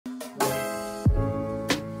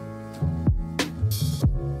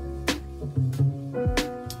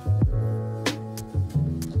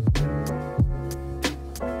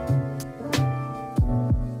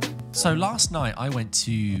So last night I went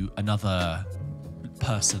to another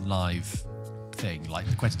person live thing, like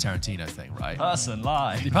the Quentin Tarantino thing, right? Person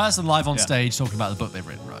live. The person live on stage talking about the book they've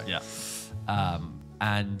written, right? Yeah.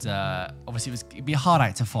 And obviously it'd be a hard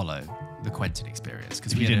act to follow the Quentin experience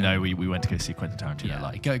because we didn't know we went to go see Quentin Tarantino.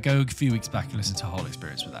 Like go a few weeks back and listen to a whole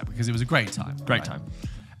experience with that because it was a great time. Great time.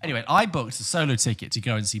 Anyway, I booked a solo ticket to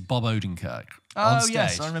go and see Bob Odenkirk on stage.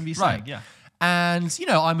 Yes, I remember you saying, yeah. And, you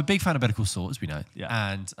know, I'm a big fan of Better Call Saul, as we know.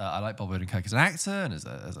 Yeah. And I like Bob Odenkirk as an actor and as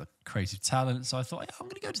a creative talent. So I thought, yeah, I'm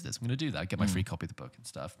going to go to this. I'm going to do that. Get my free copy of the book and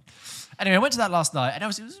stuff. Anyway, I went to that last night and it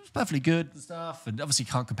was perfectly good and stuff. And obviously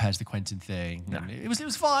you can't compare to the Quentin thing. No. And it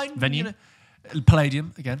was fine. Venue? You know,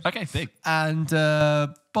 Palladium again. Okay, big. And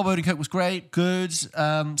Bob Odenkirk was great, good.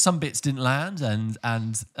 Some bits didn't land,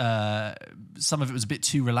 and some of it was a bit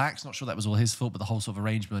too relaxed. Not sure that was all his fault, but the whole sort of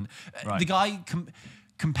arrangement. Right. The guy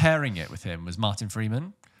comparing it with him was Martin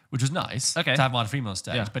Freeman, which was nice to have Martin Freeman on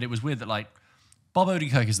stage. But it was weird that like Bob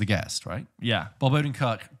Odenkirk is the guest, right? Yeah. Bob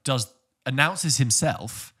Odenkirk announces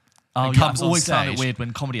himself. Oh, and yeah. comes I've always on found stage. it weird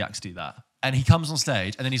when comedy acts do that. And he comes on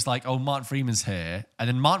stage, and then he's like, "Oh, Martin Freeman's here." And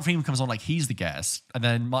then Martin Freeman comes on like he's the guest, and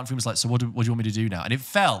then Martin Freeman's like, "So what do you want me to do now?" And it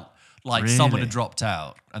felt like someone had dropped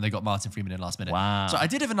out, and they got Martin Freeman in last minute. Wow. So I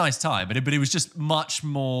did have a nice time, but it was just much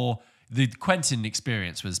more. The Quentin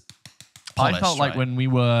experience was polished, I felt like when we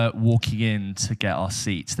were walking in to get our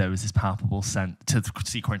seats, there was this palpable sense to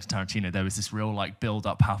see Quentin Tarantino. There was this real like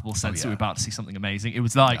build-up, palpable sense that we were about to see something amazing. It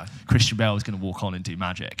was like Christian Bale was going to walk on and do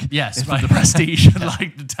magic. Yes, right. The Prestige and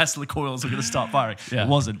like the Tesla coils were going to start firing. Yeah. It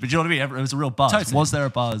wasn't, but you know what I mean. It was a real buzz. Totally. Was there a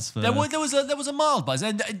buzz? For... There was a mild buzz,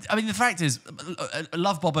 and I mean the fact is, I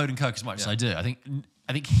love Bob Odenkirk as much as I do.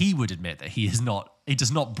 I think he would admit that he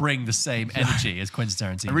does not bring the same energy as Quentin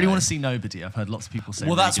Tarantino. I really want to see Nobody. I've heard lots of people say.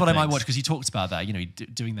 Well, really that's good what I might things. watch because he talked about that. You know,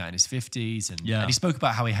 doing that in his 50s, and he spoke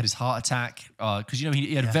about how he had his heart attack because you know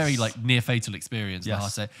he had a very like near fatal experience. The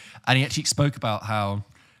heart attack, and he actually spoke about how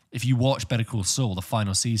if you watch Better Call Saul, the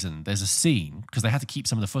final season, there's a scene because they had to keep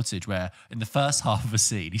some of the footage where in the first half of a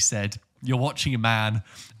scene he said you're watching a man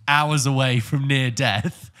hours away from near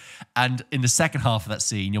death, and in the second half of that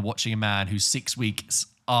scene you're watching a man who's 6 weeks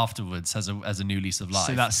afterwards has a new lease of life.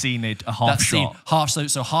 So that scene, a half shot.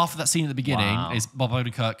 So half of that scene at the beginning is Bob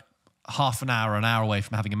Odenkirk half an hour away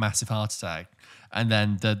from having a massive heart attack. And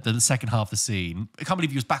then the second half of the scene, I can't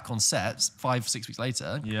believe he was back on set 5-6 weeks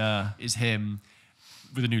later. Yeah. Is him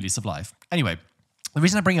with a new lease of life. Anyway, the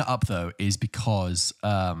reason I bring it up though is because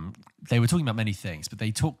they were talking about many things, but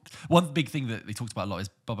one big thing that they talked about a lot is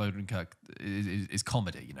Bob Odenkirk is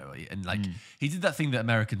comedy, you know, and like he did that thing that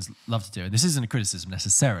Americans love to do, and this isn't a criticism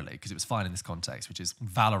necessarily because it was fine in this context, which is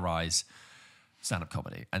valorize stand-up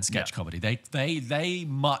comedy and sketch comedy.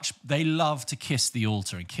 They love to kiss the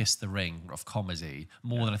altar and kiss the ring of comedy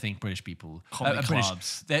more than I think British people. Comedy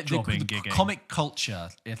clubs, jobbing, gigging. Comic culture,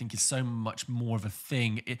 I think, is so much more of a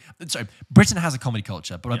thing. Britain has a comedy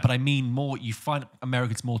culture, but I mean more. You find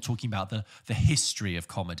Americans more talking about the history of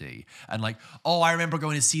comedy and like, oh, I remember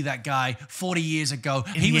going to see that guy 40 years ago.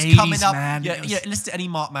 He was 80s, coming up. man. Listen to any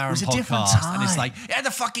Mark Maron It was a different podcast, and it's time. like, yeah, the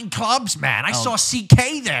fucking clubs, man. I saw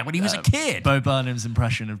CK there when he was a kid. Bo Burnham's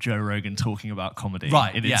impression of Joe Rogan talking about comedy.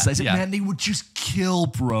 Right, Man, they would just kill,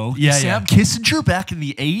 bro. Yeah, Sam Kissinger back in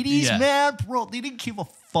the 80s, Yeah. man, bro, they didn't give a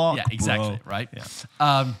fuck, Yeah, exactly, bro. right?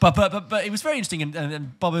 Yeah. But it was very interesting,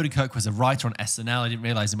 and Bob Odenkirk was a writer on SNL. I didn't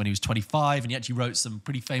realize him when he was 25, and he actually wrote some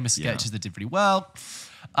pretty famous sketches that did really well.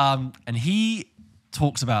 And he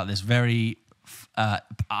talks about this very...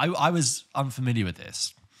 I was unfamiliar with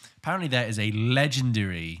this. Apparently there is a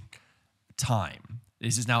legendary time.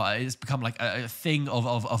 This is now, it's become like a thing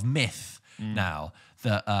of myth now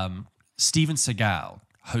that Steven Seagal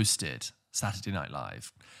hosted Saturday Night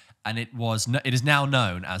Live. And it is now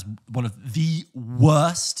known as one of the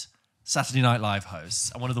worst Saturday Night Live hosts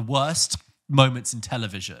and one of the worst moments in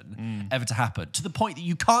television ever to happen, to the point that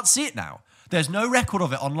you can't see it now. There's no record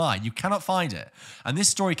of it online. You cannot find it. And this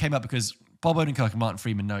story came up because Bob Odenkirk and Martin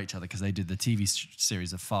Freeman know each other because they did the TV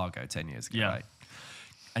series of Fargo 10 years ago, right?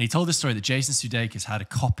 And he told the story that Jason Sudeikis had a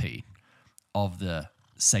copy of the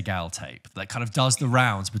Seagal tape that kind of does the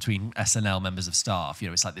rounds between SNL members of staff. You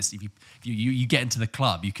know, it's like this, if you get into the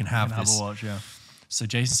club, you can have this. Have a watch, yeah. So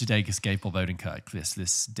Jason Sudeikis gave Bob Odenkirk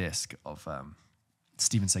this disc of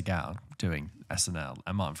Steven Seagal doing SNL,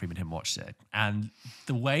 and Martin Freeman him watched it. And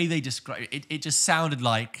the way they described it, it just sounded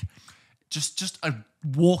like just a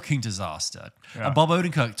walking disaster. Yeah. And Bob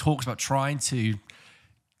Odenkirk talks about trying to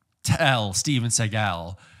tell Steven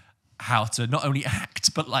Seagal how to not only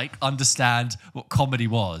act but like understand what comedy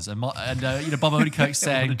was, and Bob Odenkirk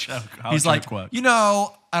saying, he's like, and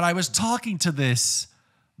I was talking to this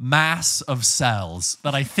mass of cells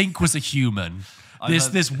that I think was a human.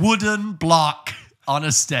 This wooden block on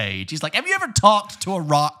a stage. He's like, have you ever talked to a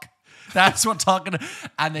rock? That's what talking.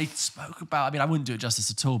 And they spoke about, I mean, I wouldn't do it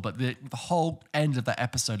justice at all, but the whole end of that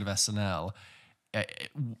episode of SNL,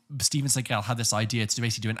 Steven Seagal had this idea to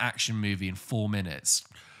basically do an action movie in 4 minutes.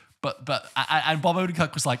 And Bob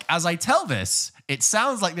Odenkirk was like, as I tell this, it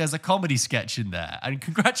sounds like there's a comedy sketch in there. And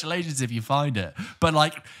congratulations if you find it. But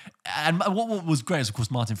like, and what was great is, of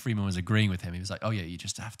course, Martin Freeman was agreeing with him. He was like, oh yeah, you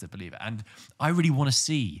just have to believe it. And I really want to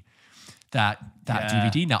see that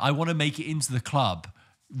DVD now. I want to make it into the club,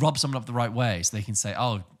 rub someone up the right way so they can say,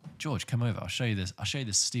 oh, George, come over. I'll show you this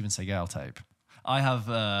Steven Seagal tape. I have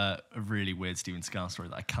a really weird Steven Seagal story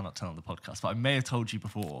that I cannot tell on the podcast, but I may have told you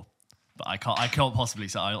before, but I can't possibly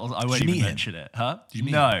say. I won't even mention it. Huh?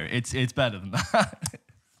 No, it's better than that.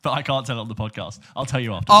 But I can't tell it on the podcast. I'll tell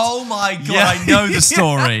you afterwards. Oh my God, yeah. I know the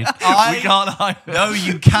story. We can't. No,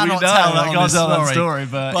 you cannot tell that story.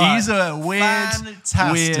 But he's a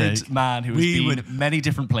weird man who has been in many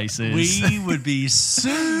different places. We would be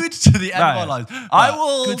sued to the end of our lives. I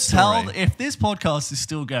will tell, if this podcast is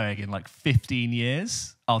still going in like 15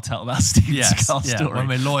 years, I'll tell that Steven Seagal story. When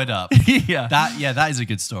we're lawyered up. That is a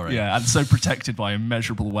good story. Yeah, and so protected by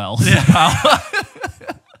immeasurable wealth. Yeah.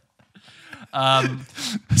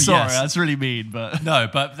 Sorry, that's really mean, but no,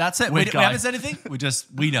 but that's it. We haven't said anything.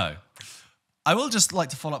 We know. I will just like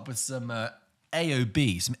to follow up with some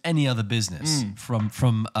AOB, some any other business from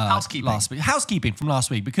housekeeping last week. Housekeeping from last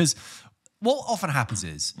week, because what often happens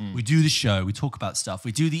is we do the show, we talk about stuff,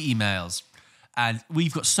 we do the emails, and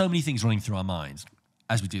we've got so many things running through our minds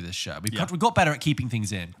as we do this show. We've got better at keeping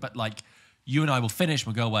things in, but like, you and I will finish,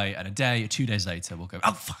 we'll go away, and a day or 2 days later, we'll go,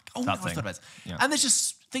 oh, fuck, oh, I thought about it. Yeah. And there's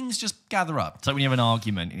just, things just gather up. It's like when you have an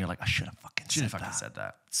argument and you're like, I should have fucking said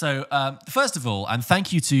that. So, first of all, and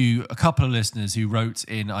thank you to a couple of listeners who wrote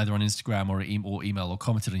in either on Instagram or email or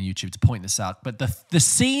commented on YouTube to point this out. But the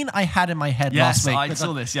scene I had in my head last week, I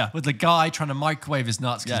saw this, with the guy trying to microwave his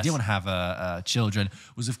nuts because he didn't want to have children,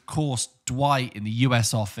 was of course Dwight in the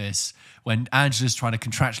US office when Angela's trying to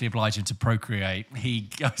contractually oblige him to procreate. He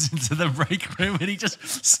goes into the break room and he just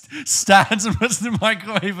stands and puts the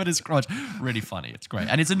microwave in his crotch. Really funny. It's great.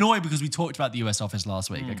 And it's annoying because we talked about the US office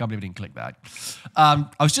last week. I can't believe I didn't click that.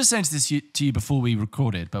 I was just saying this to you before we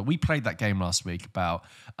recorded, but we played that game last week about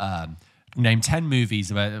name 10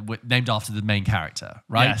 movies named after the main character,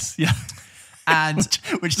 right? Yes. Yeah. And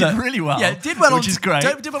which did really well. Yeah, did well. Which is great.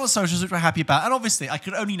 Did well on socials, which we're happy about. And obviously, I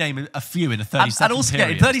could only name a few in a 30-second And also,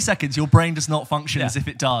 in 30 seconds, your brain does not function as if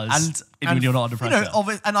it does when you're not under pressure.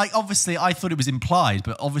 I thought it was implied,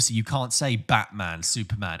 but obviously you can't say Batman,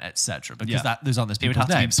 Superman, etc. because those aren't those people's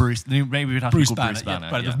names. Maybe we would have to be called Bruce Banner.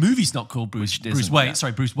 But the movie's not called Bruce Wayne. Yeah.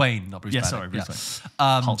 Sorry, Bruce Wayne, not Bruce Banner. Sorry, Bruce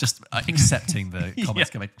Wayne. Just accepting the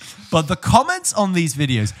comments coming. But the comments on these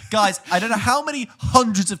videos, guys, I don't know how many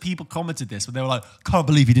hundreds of people commented this, but they were like, can't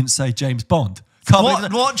believe he didn't say James Bond.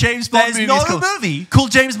 What James Bond movie is called? There's not a movie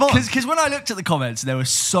called James Bond. Because when I looked at the comments, there were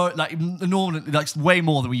so, way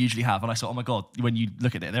more than we usually have. And I thought, oh my God, when you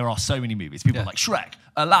look at it, there are so many movies. People are like Shrek,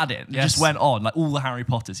 Aladdin. It just went on. Like all the Harry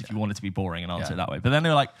Potters, if you wanted to be boring and answer it that way. But then they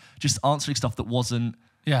were like just answering stuff that wasn't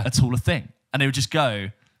at all a thing. And they would just go,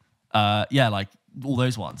 like all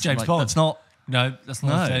those ones. James like, Bond. That's not. No, that's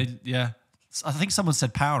not. I think someone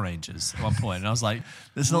said Power Rangers at one point, and I was like,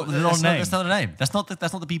 that's not a name. That's not a name. That's not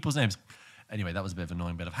the people's names. Anyway, that was a bit of an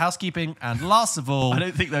annoying bit of housekeeping. And last of all, I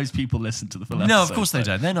don't think those people listen to the full episode. No, of course they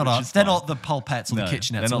don't. They're not the pulpets or the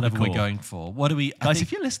kitchenettes or whatever we're going for. What do we... Guys,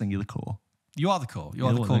 if you're listening, you're the core. You are the core. You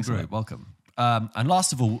are the core group. Welcome. And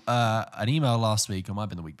last of all, an email last week, or might have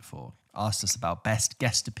been the week before, asked us about best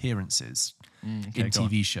guest appearances in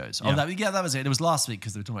TV shows. Yeah. That was it. It was last week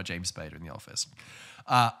because they were talking about James Spader in The Office.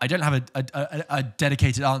 I don't have a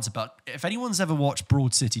dedicated answer, but if anyone's ever watched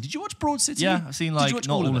Broad City, did you watch Broad City? Yeah, I've seen not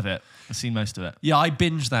all of it. I've seen most of it. Yeah, I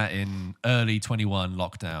binged that in early 21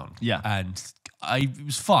 lockdown. Yeah. And it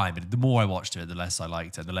was fine, but the more I watched it, the less I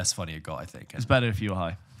liked it, the less funny it got, I think. It's better if you were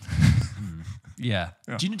high. Yeah.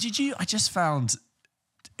 Did you, I just found,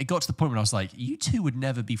 it got to the point where I was like, you two would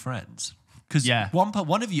never be friends. Because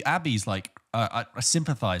one of you, Abby's like, I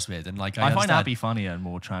sympathize with, and like I find Abby funnier and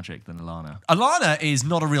more tragic than Alana. Alana is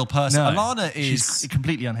not a real person. No, Alana is she's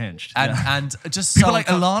completely unhinged, and just people like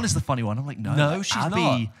Alana's the funny one. I'm like, no, she's Abby,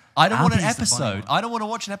 not. I don't want an episode. I don't want to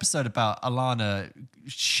watch an episode about Alana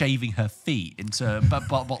shaving her feet into a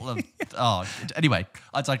bottle of. Anyway,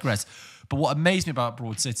 I digress. But what amazed me about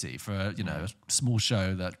Broad City, for a small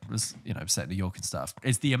show that was set in New York and stuff,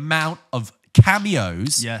 is the amount of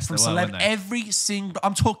cameos from celeb. Every single,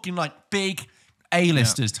 I'm talking like big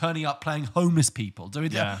A-listers turning up playing homeless people, doing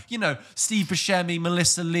that. You know, Steve Buscemi,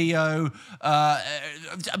 Melissa Leo. I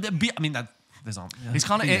mean, there's on. Yeah, it's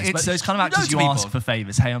kind of actors you ask for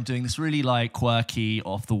favors. Hey, I'm doing this really like quirky,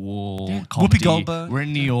 off the wall comedy. Whoopi Goldberg. We're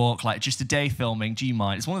in New York, like just a day filming. Do you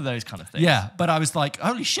mind? It's one of those kind of things. Yeah, but I was like,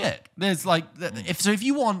 holy shit! There's like, if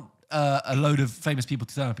you want a load of famous people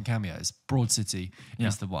to turn up in cameos, Broad City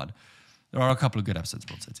is the one. There are a couple of good episodes of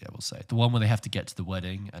Broad City, I will say. The one where they have to get to the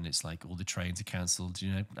wedding and it's like all the trains are cancelled, you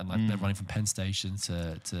know, and like they're running from Penn Station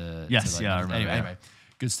to yes, I remember. Anyway,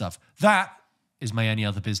 good stuff. That is my Any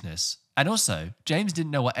Other Business. And also, James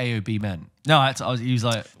didn't know what AOB meant. No, he was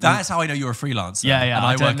like... That's how I know you're a freelancer. Yeah. And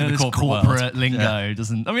I work in the corporate lingo.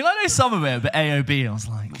 Doesn't... I mean, I know some of it, but AOB, I was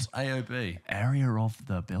like... What's AOB? Area of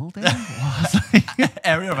the building?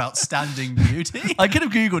 Area of outstanding beauty? I could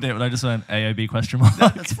have Googled it, but I just went AOB question mark. No,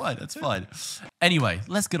 that's fine. Anyway,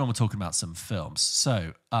 let's get on with talking about some films.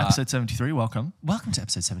 So... episode 73, welcome. Welcome to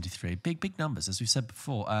episode 73. Big numbers, as we've said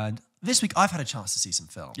before. And this week, I've had a chance to see some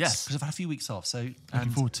films. Yes. Because I've had a few weeks off. So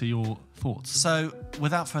looking forward to your thoughts. So,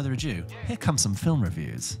 without further ado, here come some film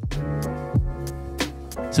reviews.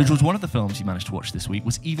 So, George, one of the films you managed to watch this week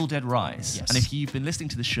was Evil Dead Rise. Yes. And if you've been listening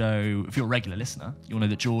to the show, if you're a regular listener, you'll know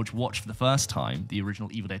that George watched for the first time the original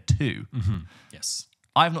Evil Dead 2. Mm-hmm. Yes.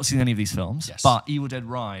 I have not seen any of these films, Yes. but Evil Dead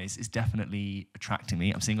Rise is definitely attracting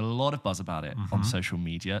me. I'm seeing a lot of buzz about it on social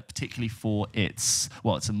media, particularly for it's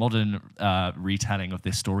a modern retelling of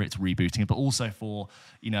this story. It's rebooting it, but also for,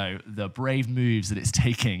 you know, the brave moves that it's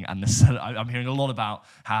taking. And I'm hearing a lot about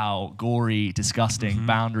how gory, disgusting,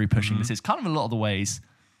 boundary pushing this is. Kind of a lot of the ways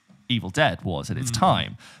Evil Dead was at its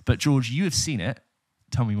time. But George, you have seen it.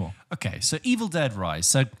 Tell me more. Okay, so Evil Dead Rise.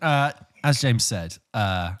 So as James said,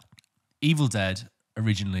 Evil Dead,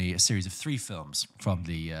 originally a series of 3 films from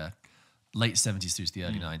the late 70s through to the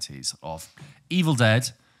early 90s of Evil Dead,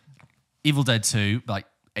 Evil Dead 2, like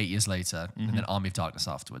 8 years later, and then Army of Darkness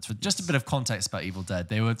afterwards. For just a bit of context about Evil Dead,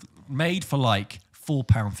 they were made for like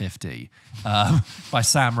 £4.50 by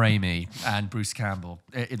Sam Raimi and Bruce Campbell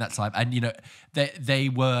in that time. And, you know, they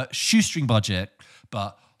were shoestring budget,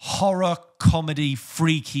 but horror, comedy,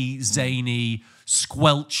 freaky, zany,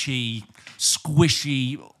 squelchy,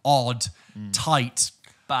 squishy, odd, tight,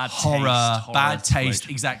 bad horror, bad taste,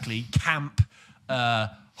 word. Exactly, camp,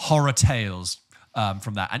 horror tales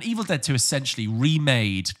from that. And Evil Dead 2 essentially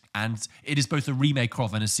remade, and it is both a remake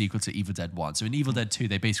of and a sequel to Evil Dead 1. So in Evil Dead 2,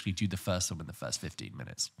 they basically do the first film in the first 15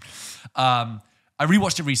 minutes. I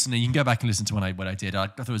rewatched it recently. You can go back and listen to when I did. I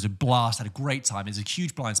thought it was a blast. I had a great time. It was a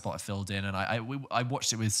huge blind spot I filled in, and I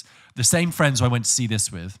watched it with the same friends who I went to see this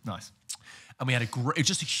with. Nice. And we had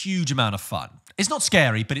just a huge amount of fun. It's not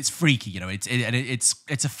scary, but it's freaky, you know. It's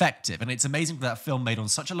effective, and it's amazing that film made on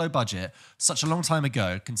such a low budget, such a long time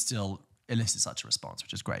ago, can still elicit such a response,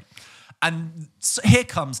 which is great. And so here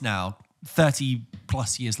comes now, 30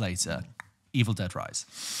 plus years later, Evil Dead Rise.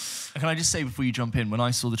 Can I just say before you jump in, when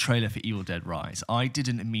I saw the trailer for Evil Dead Rise, I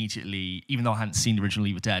didn't immediately, even though I hadn't seen the original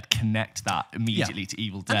Evil Dead, connect that immediately to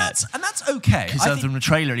Evil Dead. And that's okay. Because from the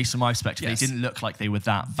trailer, at least from my perspective, they didn't look like they were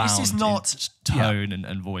that bound this is not, in tone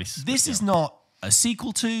and voice. This is not a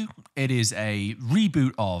sequel to, it is a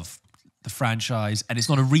reboot of the franchise, and it's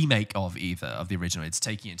not a remake of either of the original. It's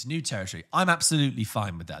taking it into new territory. I'm absolutely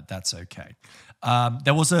fine with that. That's okay.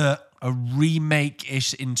 There was a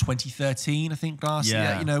remake-ish in 2013, I think, last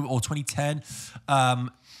year, you know, or 2010.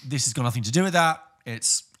 This has got nothing to do with that.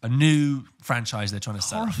 It's a new franchise they're trying to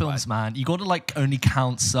sell. Horror films, man. You got to like only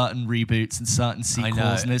count certain reboots and certain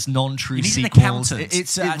sequels, and there's non-true you need sequels. An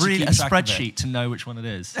It's really a spreadsheet to know which one it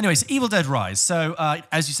is. Anyways, Evil Dead Rise. So,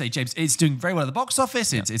 as you say, James, it's doing very well at the box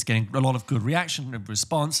office. It's getting a lot of good reaction and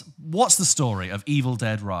response. What's the story of Evil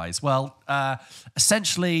Dead Rise? Well,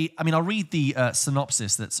 essentially, I mean, I'll read the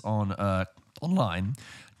synopsis that's on online.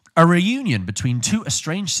 A reunion between 2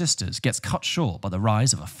 estranged sisters gets cut short by the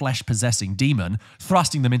rise of a flesh-possessing demon,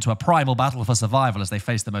 thrusting them into a primal battle for survival as they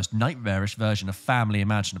face the most nightmarish version of family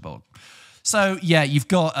imaginable. So, yeah, you've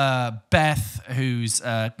got Beth, who's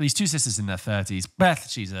these 2 sisters in their 30s. Beth,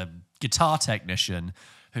 she's a guitar technician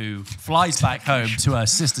who flies back home to her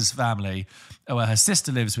sister's family, where her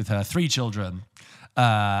sister lives with her 3 children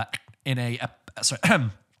in a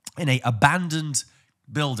abandoned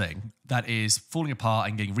building that is falling apart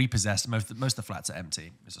and getting repossessed. Most of the flats are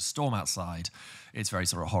empty. There's a storm outside. It's very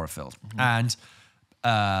sort of horror-filled. And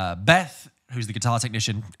Beth, who's the guitar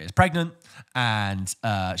technician, is pregnant, and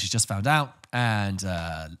she's just found out. And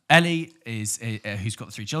Ellie who's got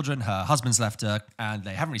the 3 children. Her husband's left her, and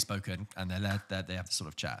they haven't really spoken. And they have this sort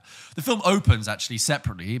of chat. The film opens actually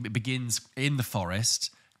separately. It begins in the forest,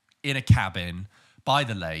 in a cabin. by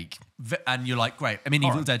the lake, and you're like, great. I mean,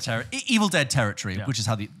 Evil Dead territory, which is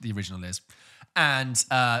how the original is. And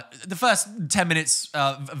the first 10 minutes,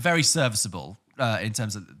 very serviceable in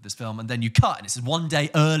terms of this film. And then you cut, and it says 1 day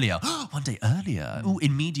earlier. 1 day earlier. Ooh,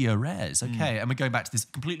 in media res. Okay. And we're going back to this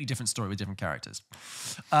completely different story with different characters.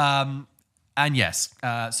 And yes,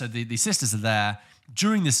 so the sisters are there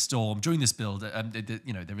during this storm, during this build.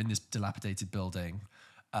 They're in this dilapidated building.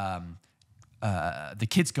 The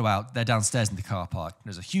kids go out. They're downstairs in the car park.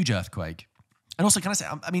 There's a huge earthquake. And also, can I say,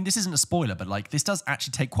 I mean, this isn't a spoiler, but like this does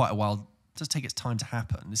actually take quite a while. It does take its time to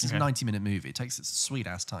happen. This is a 90-minute movie. It takes its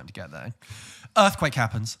sweet-ass time to get there. Earthquake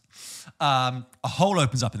happens. A hole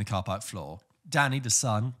opens up in the car park floor. Danny, the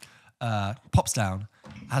son, pops down,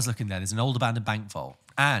 has a look in there. There's an old abandoned bank vault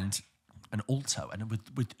and an altar, and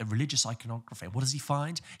with a religious iconography. What does he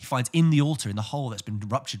find? He finds in the altar, in the hole that's been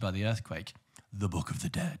ruptured by the earthquake, the Book of the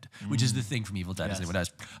Dead, which is the thing from Evil Dead, as anyone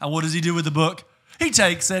knows. And what does he do with the book? He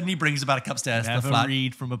takes it and he brings it back upstairs to the flat. Never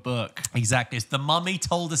read from a book. Exactly. It's the mummy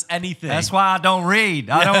told us anything. That's why I don't read.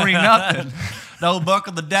 I don't read nothing. No Book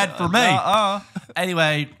of the Dead for me.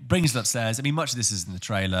 Anyway, brings it upstairs. I mean, much of this is in the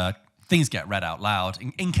trailer. Things get read out loud.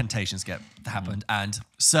 Incantations get happened. And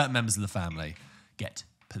certain members of the family get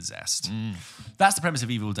possessed. That's the premise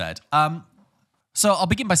of Evil Dead. So I'll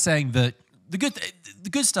begin by saying that the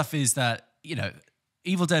good stuff is that,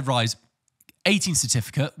 Evil Dead Rise, 18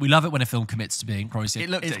 certificate. We love it when a film commits to being probably.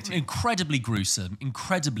 It looks it's 18. Incredibly gruesome,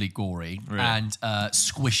 incredibly gory, and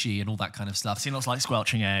squishy and all that kind of stuff. I've seen lots like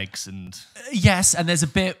squelching eggs and yes, and there's a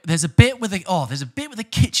bit with a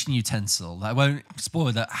kitchen utensil that I won't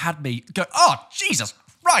spoil that had me go, oh Jesus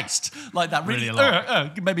Christ, like that really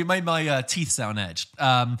maybe made my teeth sound edge.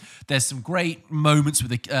 There's some great moments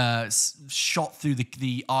with a shot through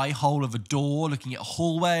the eye hole of a door, looking at a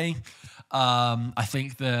hallway. I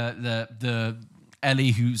think the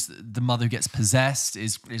Ellie, who's the mother who gets possessed,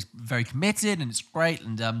 is very committed, and it's great.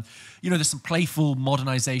 And there's some playful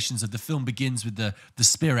modernizations of the film. Begins with the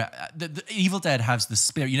spirit. The Evil Dead has the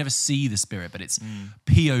spirit. You never see the spirit, but it's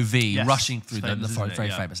POV rushing through the forest,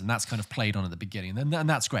 very famous, and that's kind of played on at the beginning, and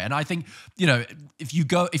that's great. And I think if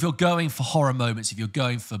you're going for horror moments, if you're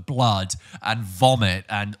going for blood and vomit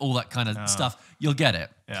and all that kind of stuff, you'll get it.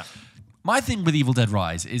 Yeah. My thing with Evil Dead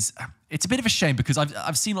Rise is it's a bit of a shame because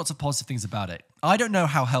I've seen lots of positive things about it. I don't know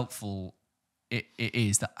how helpful it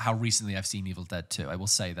is that how recently I've seen Evil Dead 2. I will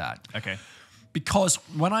say that. Okay. Because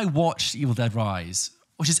when I watched Evil Dead Rise,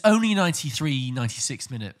 which is only a 93,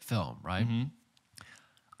 96-minute film, right? Mm-hmm.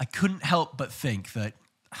 I couldn't help but think that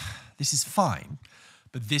this is fine,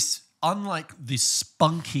 but this, unlike the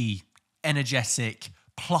spunky, energetic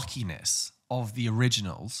pluckiness of the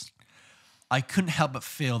originals, I couldn't help but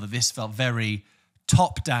feel that this felt very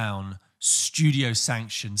top-down,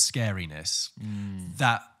 studio-sanctioned scariness.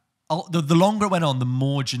 That the longer it went on, the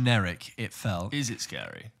more generic it felt. Is it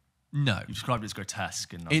scary? No. You described it as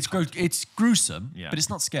grotesque. And it's gruesome, but it's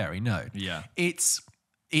not scary, no. Yeah. Its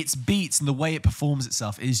beats and the way it performs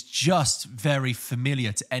itself is just very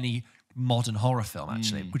familiar to any modern horror film,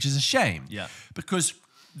 actually, which is a shame. Yeah. Because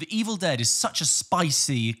The Evil Dead is such a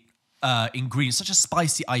spicy ingredient, such a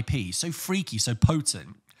spicy IP, so freaky, so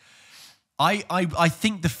potent. I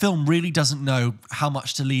think the film really doesn't know how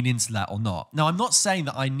much to lean into that or not. Now, I'm not saying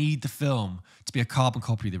that I need the film to be a carbon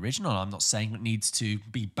copy of the original. I'm not saying it needs to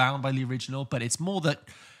be bound by the original, but it's more that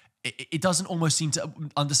it doesn't almost seem to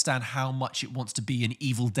understand how much it wants to be an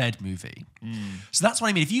Evil Dead movie. So that's what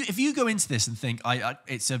I mean. If you go into this and think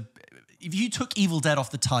if you took Evil Dead off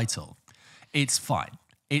the title, it's fine.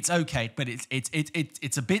 It's okay, but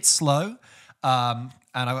it's a bit slow, and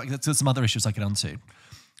there's some other issues I get onto.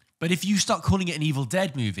 But if you start calling it an Evil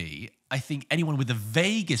Dead movie, I think anyone with the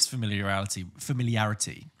vaguest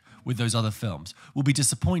familiarity with those other films will be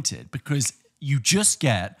disappointed because you just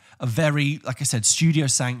get a very, like I said,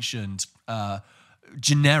 studio-sanctioned,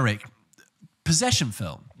 generic possession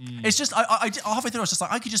film. It's just, halfway through I was just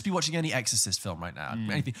like, I could just be watching any Exorcist film right now.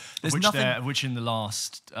 Anything. There's nothing. Which in the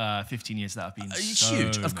last 15 years that have been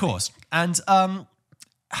huge, of course. And I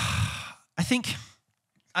think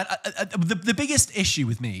the biggest issue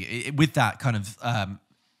with me with that kind of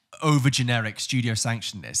over generic studio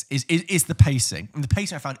sanctionness is the pacing. And the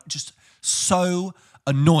pacing I found just so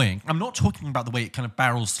annoying. I'm not talking about the way it kind of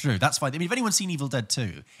barrels through. That's fine. I mean, if anyone's seen Evil Dead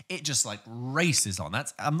 2, it just like races on.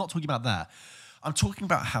 I'm not talking about that. I'm talking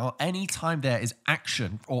about how any time there is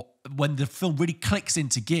action or when the film really clicks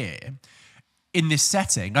into gear in this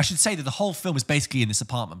setting, I should say that the whole film is basically in this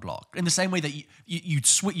apartment block. In the same way that you've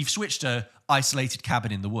switched a isolated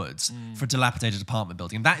cabin in the woods for a dilapidated apartment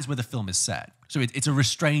building, and that is where the film is set. So it's a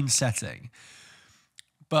restrained setting.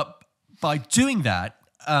 But by doing that,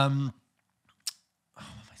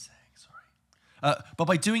 But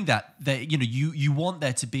by doing that, you want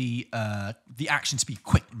there to be the action to be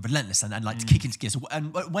quick and relentless and like to kick into gears.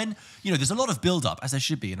 And when there's a lot of build up, as there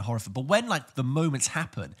should be in a horror film, but when like the moments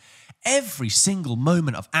happen, every single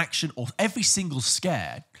moment of action or every single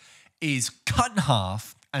scare is cut in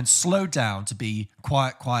half and slowed down to be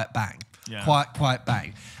quiet, quiet, bang. Yeah. Quiet, quiet,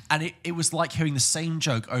 bang. And it was like hearing the same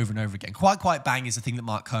joke over and over again. Quiet, quiet, bang is the thing that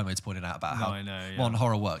Mark Kermode's pointed out about how modern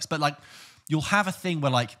horror works. But like, you'll have a thing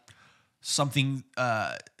where like something...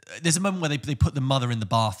 there's a moment where they put the mother in the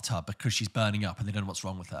bathtub because she's burning up and they don't know what's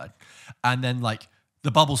wrong with her. And then like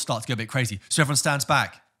the bubbles start to go a bit crazy. So everyone stands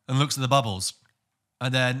back and looks at the bubbles.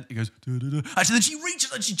 And then it goes... Actually, then she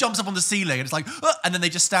reaches and she jumps up on the ceiling and it's like... And then they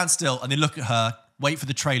just stand still and they look at her, wait for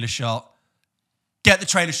the trailer shot, get the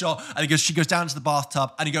trailer shot, and she goes down to the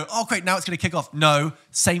bathtub, and you go, oh, great, now it's going to kick off. No,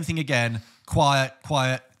 same thing again. Quiet,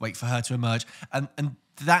 quiet, wait for her to emerge. And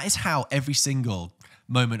that is how every single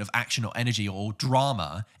moment of action or energy or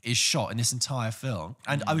drama is shot in this entire film.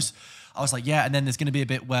 And I was like, yeah, and then there's going to be a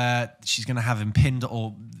bit where she's going to have him pinned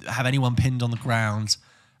or have anyone pinned on the ground,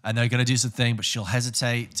 and they're going to do something, but she'll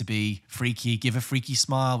hesitate to be freaky, give a freaky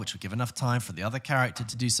smile, which will give enough time for the other character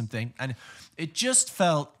to do something. And it just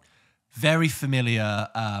felt... very familiar,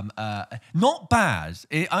 not bad.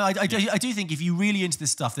 I do think if you're really into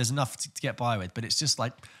this stuff, there's enough to get by with. But it's just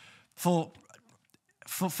like for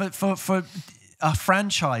a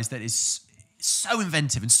franchise that is so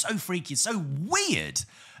inventive and so freaky, so weird,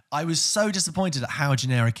 I was so disappointed at how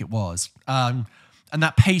generic it was. And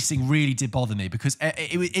that pacing really did bother me because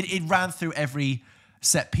it ran through every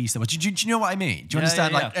set piece there was. Do you know what I mean? Do you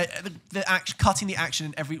understand? Yeah. Like the action, cutting the action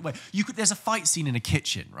in every way. There's a fight scene in a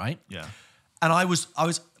kitchen, right? Yeah. And I was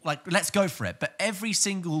like, let's go for it. But every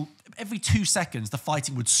 2 seconds, the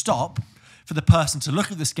fighting would stop for the person to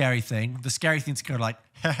look at the scary thing to go like,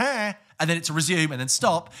 ha, and then it to resume and then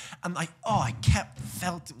stop. And like, I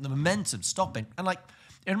felt the momentum stopping. And like,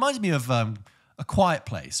 it reminds me of A Quiet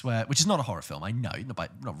Place, which is not a horror film, I know,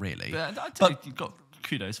 not really. But you've got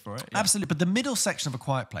kudos for it. Yeah. Absolutely. But the middle section of A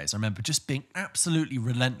Quiet Place, I remember just being absolutely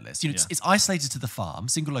relentless. It's isolated to the farm,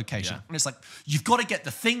 single location. Yeah. And it's like, you've got to get the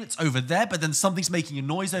thing that's over there, but then something's making a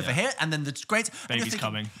noise over here. And then the great... Baby's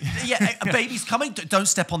coming. Yeah, a baby's coming. Don't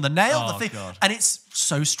step on the nail. Oh, God. And it's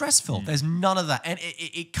so stressful. There's none of that. And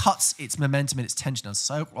it cuts its momentum and its tension. And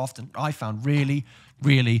so often I found really,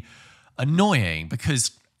 really annoying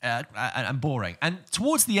because... and boring. And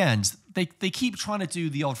towards the end, they keep trying to do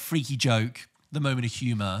the odd freaky joke, the moment of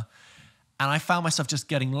humor, and I found myself just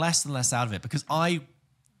getting less and less out of it because I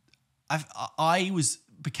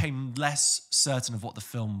became less certain of what the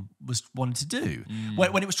film was wanting to do.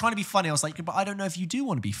 When it was trying to be funny, I was like, but I don't know if you do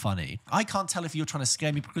want to be funny. I can't tell if you're trying to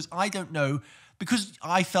scare me because I don't know, because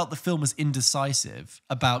I felt the film was indecisive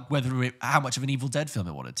about how much of an Evil Dead film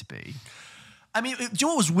it wanted to be. I mean, do you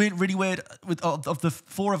know what was really weird? Of the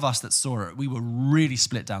four of us that saw it, we were really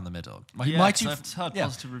split down the middle. I've heard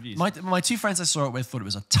positive reviews. My two friends I saw it with thought it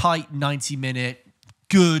was a tight 90-minute,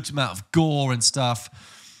 good amount of gore and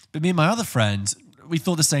stuff. But me and my other friend, we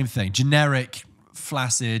thought the same thing. Generic,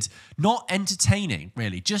 flaccid, not entertaining,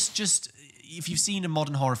 really. Just if you've seen a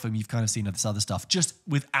modern horror film, you've kind of seen this other stuff, just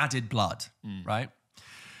with added blood, right?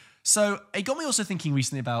 So it got me also thinking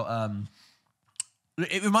recently about...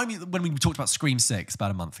 it reminded me when we talked about Scream 6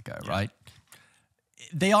 about a month ago, right?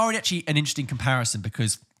 They are actually an interesting comparison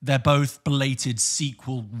because they're both belated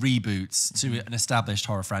sequel reboots to an established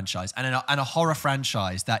horror franchise and a horror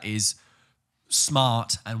franchise that is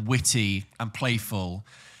smart and witty and playful.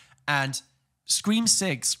 And Scream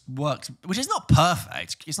 6 worked, which is not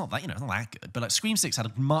perfect. It's not that, it's not that good. But like Scream 6 had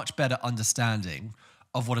a much better understanding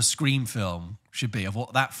of what a Scream film should be, of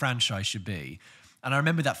what that franchise should be. And I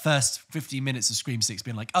remember that first 15 minutes of Scream 6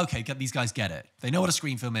 being like, okay, these guys get it. They know what a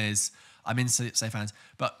Scream film is. I'm in safe hands.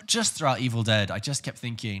 But just throughout Evil Dead, I just kept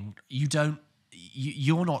thinking, you're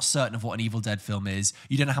not certain of what an Evil Dead film is.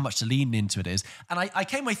 You don't know how much to lean into it is. And I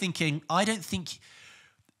came away thinking, I think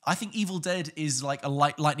Evil Dead is like a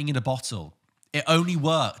lightning in a bottle. It only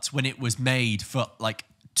worked when it was made for like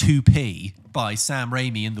 2p by Sam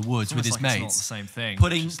Raimi in the woods with his mates. It's not the same thing.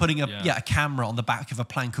 Putting a camera on the back of a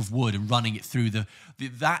plank of wood and running it through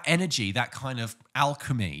that energy, that kind of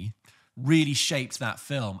alchemy really shaped that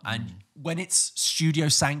film. And when it's studio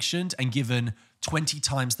sanctioned and given 20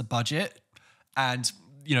 times the budget and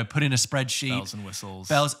put in a spreadsheet, bells and whistles,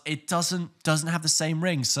 it doesn't have the same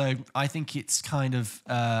ring. So I think it's kind of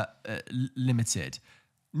limited.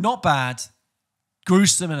 Not bad,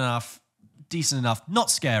 gruesome enough, decent enough,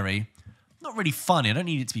 not scary, not really funny. I don't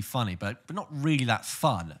need it to be funny, but not really that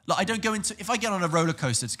fun. Like I don't go into, if I get on a roller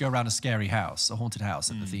coaster to go around a scary house, a haunted house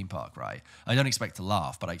at the theme park, right? I don't expect to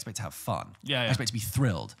laugh, but I expect to have fun. Yeah. I expect to be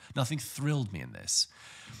thrilled. Nothing thrilled me in this.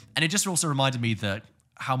 And it just also reminded me that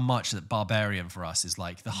how much that Barbarian for us is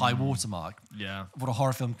like the high watermark. Yeah. What a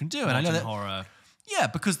horror film can do. And I know that horror. Yeah,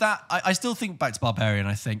 because I still think back to Barbarian.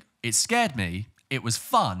 I think it scared me. It was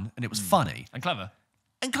fun and it was funny And clever.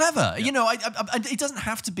 and clever. You know, it doesn't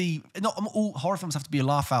have to be. Not all horror films have to be a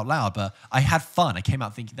laugh out loud. But I had fun. I came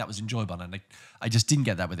out thinking that was enjoyable, and I just didn't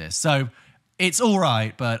get that with this. So it's all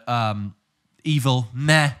right, but evil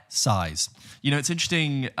meh size. You know, it's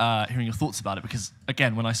interesting hearing your thoughts about it because,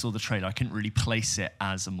 again, when I saw the trailer, I couldn't really place it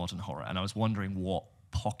as a modern horror, and I was wondering what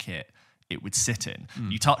pocket it would sit in.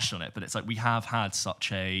 You touched on it, but it's like we have had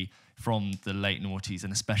such a, from the late noughties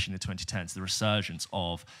and especially in the 2010s, the resurgence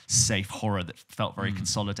of safe horror that felt very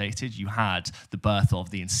consolidated. You had the birth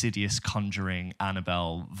of the Insidious, Conjuring,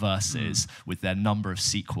 Annabelle verses with their number of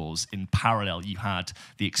sequels. In parallel, you had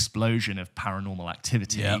the explosion of Paranormal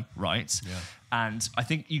Activity, right? Yeah. And I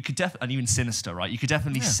think you could definitely, and even Sinister, right? You could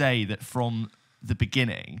definitely say that from the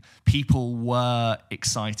beginning, people were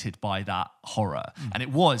excited by that horror. And it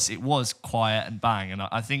was quiet and bang. And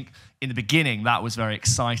I think in the beginning, that was very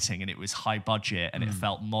exciting and it was high budget and it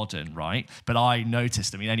felt modern, right? But I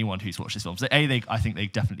noticed, I mean, anyone who's watched this film, I think they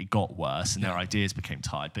definitely got worse and their ideas became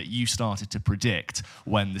tired, but you started to predict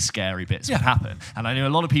when the scary bits would happen. And I know a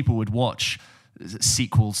lot of people would watch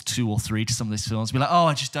sequels 2 or 3 to some of these films, be like, oh,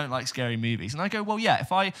 I just don't like scary movies. And I go, well, yeah,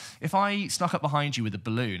 if I snuck up behind you with a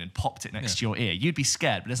balloon and popped it next to your ear, you'd be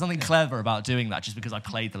scared. But there's nothing clever about doing that just because I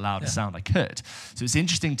played the loudest sound I could. So it's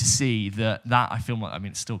interesting to see that I feel like, I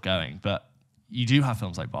mean, it's still going, but you do have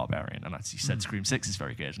films like Barbarian, and as you said, Scream 6 is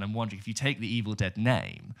very good. And I'm wondering if you take the Evil Dead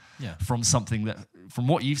name from something that, from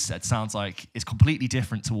what you've said, sounds like it's completely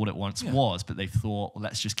different to what it once was, but they've thought, well,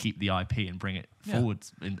 let's just keep the IP and bring it forward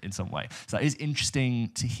in some way. So that is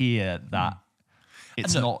interesting to hear that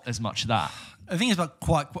it's not as much that. I think it's about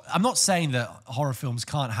quite. I'm not saying that horror films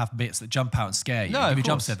can't have bits that jump out and scare you. No, Give me of a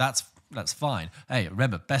jump course. scare. That's fine. Hey,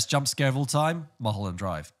 remember, best jump scare of all time, Mulholland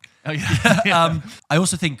Drive. Oh yeah. I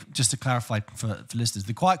also think, just to clarify for listeners,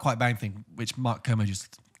 the Quiet Bang thing, which Mark Como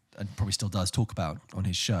just and probably still does talk about on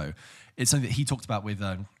his show, it's something that he talked about with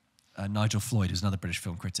Nigel Floyd, who's another British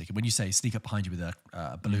film critic. And when you say sneak up behind you with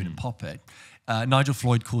a balloon and pop it, Nigel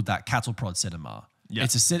Floyd called that cattle prod cinema. Yeah.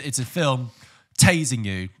 It's a film tasing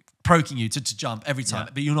you, provoking you to jump every time,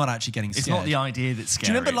 but you're not actually getting scared. It's not the idea that's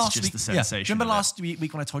scary, it's just the sensation. Do you remember last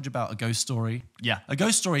week when I told you about A Ghost Story? Yeah. A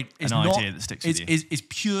Ghost Story is an not... idea that sticks with you. Is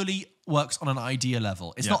purely works on an idea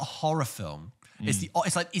level. It's not a horror film. It's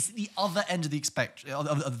the other end of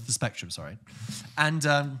the spectrum, sorry. And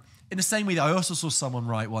in the same way that I also saw someone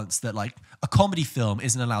write once that like a comedy film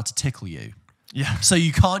isn't allowed to tickle you. Yeah. So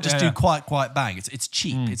you can't just do quiet bang. It's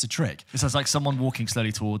cheap. It's a trick. It's like someone walking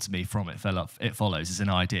slowly towards me from It Follows is an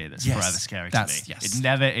idea that's forever scary to me. Yes.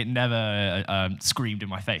 It never screamed in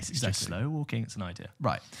my face. It's just slow walking. It's an idea.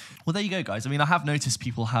 Right. Well, there you go, guys. I mean, I have noticed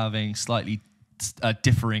people having slightly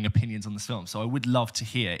differing opinions on this film. So I would love to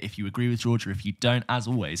hear if you agree with George or if you don't. As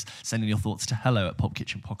always, send in your thoughts to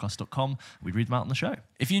hello@pulpkitchenpodcast.com. We read them out on the show.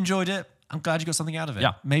 If you enjoyed it, I'm glad you got something out of it.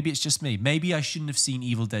 Yeah. Maybe it's just me. Maybe I shouldn't have seen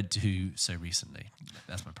Evil Dead 2 so recently.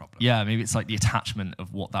 That's my problem. Yeah, maybe it's like the attachment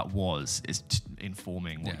of what that was is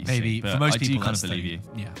informing what you maybe think. for most I people, do kind of believe you.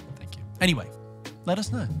 Yeah, thank you. Anyway, let us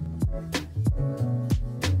know.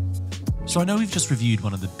 So I know we've just reviewed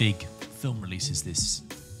one of the big film releases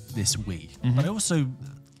this week, but I also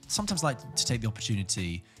sometimes like to take the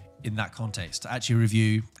opportunity in that context to actually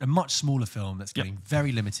review a much smaller film that's getting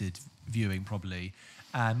very limited viewing probably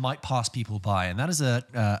and might pass people by, and that is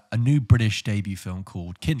a new British debut film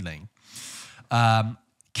called Kindling.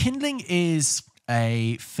 Kindling is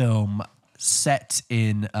a film set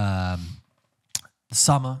in the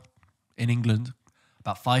summer in England,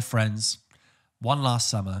 about 5 friends, one last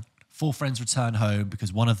summer. 4 friends return home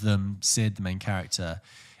because one of them, Sid, the main character,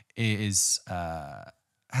 has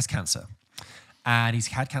cancer. And he's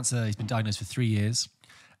had cancer, he's been diagnosed for 3 years,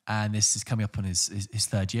 and this is coming up on his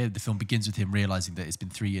 3rd year. The film begins with him realizing that it's been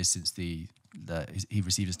 3 years since he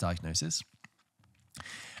received his diagnosis.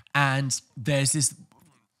 And there's this,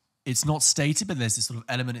 it's not stated, but there's this sort of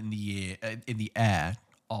element in the air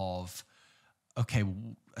of, okay,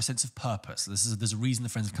 a sense of purpose. There's a reason the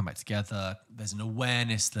friends have come back together. There's an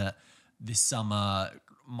awareness that this summer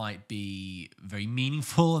might be very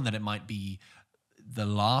meaningful and that it might be the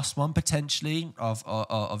last one potentially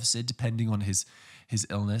of Sid, depending on his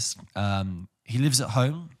illness. He lives at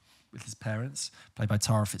home with his parents, played by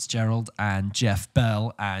Tara Fitzgerald and Jeff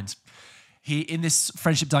Bell, and in this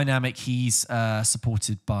friendship dynamic, he's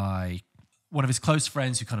supported by one of his close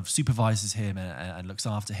friends who kind of supervises him and looks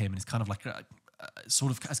after him, and it's kind of like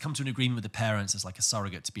sort of has come to an agreement with the parents as like a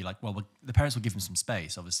surrogate to be like, well, the parents will give him some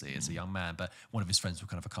space, obviously, as a young man, but one of his friends will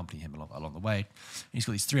kind of accompany him along the way. And he's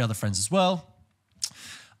got these 3 other friends as well.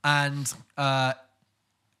 And,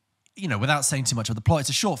 without saying too much of the plot, it's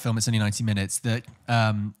a short film, it's only 90 minutes, that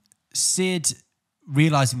Sid,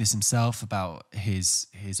 realizing this himself about his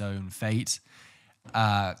own fate,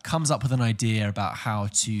 comes up with an idea about how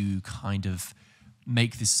to kind of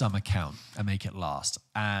make this summer count and make it last.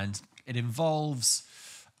 And it involves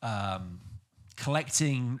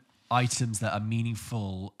collecting items that are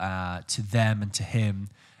meaningful to them and to him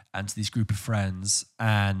and to this group of friends,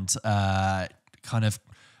 and kind of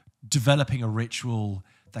developing a ritual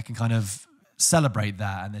that can kind of celebrate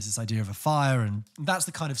that. And there's this idea of a fire, and that's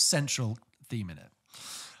the kind of central theme in it.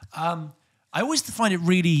 I always find it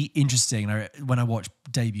really interesting when I watch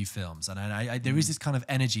debut films, and there is this kind of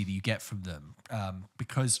energy that you get from them,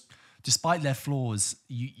 because despite their flaws,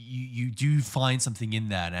 you do find something in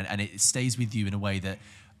there, and it stays with you in a way that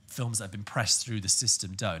films that have been pressed through the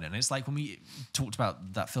system don't. And it's like when we talked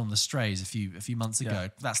about that film The Strays a few months ago,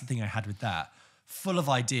 that's the thing I had with that. Full of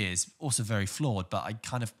ideas, also very flawed, but I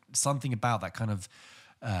kind of, something about that kind of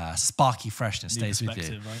sparky freshness stays with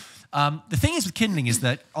you. Right? The thing is with Kindling is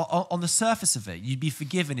that on the surface of it, you'd be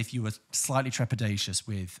forgiven if you were slightly trepidatious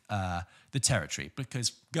with the territory,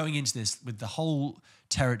 because going into this with the whole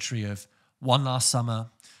territory of one last summer,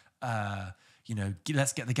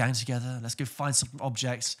 let's get the gang together, let's go find some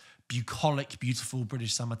objects, bucolic, beautiful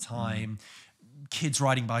British summertime, kids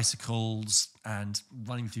riding bicycles and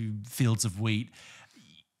running through fields of wheat.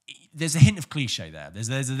 There's a hint of cliche there.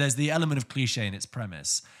 There's the element of cliche in its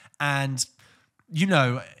premise. And,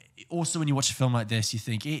 also when you watch a film like this, you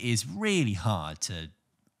think it is really hard to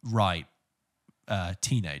write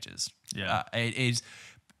teenagers. Yeah. It is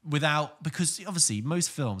because obviously most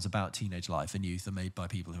films about teenage life and youth are made by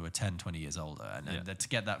people who are 10, 20 years older. And to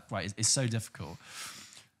get that right is so difficult.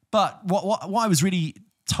 But what I was really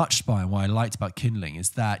touched by and what I liked about Kindling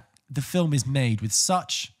is that the film is made with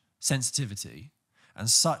such sensitivity and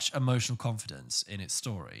such emotional confidence in its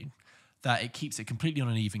story that it keeps it completely on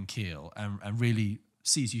an even keel and really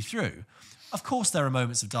sees you through. Of course, there are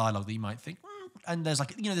moments of dialogue that you might think, and there's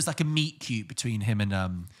like a meet cute between him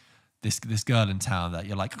and this girl in town that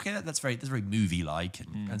you're like, okay, that's very movie-like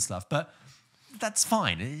and stuff, but that's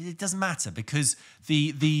fine. It doesn't matter, because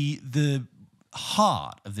the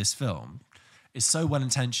heart of this film is so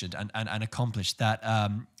well-intentioned and accomplished that,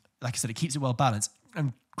 like I said, it keeps it well-balanced.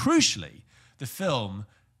 And crucially, the film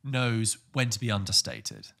knows when to be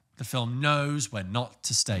understated. The film knows when not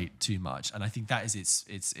to state too much. And I think that is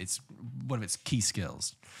its one of its key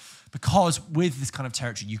skills. Because with this kind of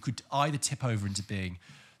territory, you could either tip over into being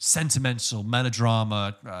sentimental,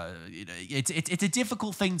 melodrama. It's a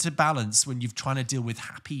difficult thing to balance when you're trying to deal with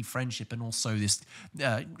happy friendship and also this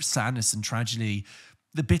sadness and tragedy.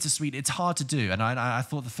 The bittersweet, it's hard to do. And I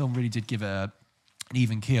thought the film really did give it an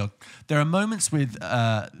even keel. There are moments with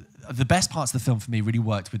the best parts of the film for me really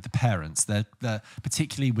worked with the parents. They're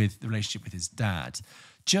particularly with the relationship with his dad.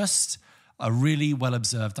 Just a really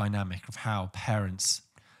well-observed dynamic of how parents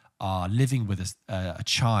are living with a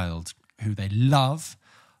child who they love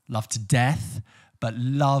to death, but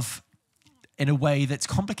love in a way that's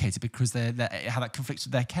complicated because they how that conflicts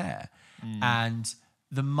with their care. And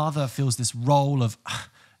the mother feels this role of,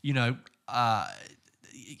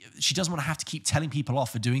 she doesn't want to have to keep telling people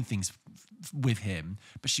off for doing things with him,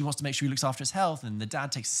 but she wants to make sure he looks after his health. And the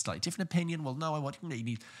dad takes a slightly different opinion. Well, no,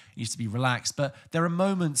 he needs to be relaxed. But there are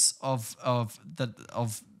moments of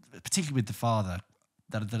particularly with the father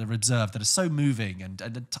that are observed that are so moving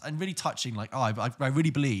and really touching. Like, I really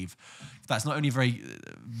believe that's not only a very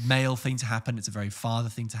male thing to happen, it's a very father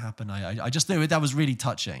thing to happen. I just knew that was really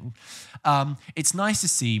touching. It's nice to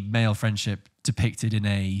see male friendship depicted in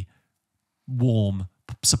a warm,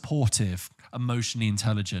 supportive, emotionally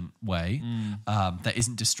intelligent way that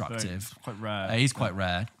isn't destructive. Quite rare. It is quite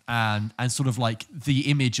rare. And sort of like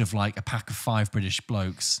the image of like a pack of 5 British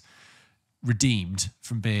blokes redeemed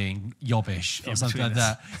from being yobbish or something like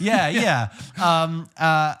that. Yeah.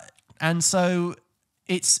 And so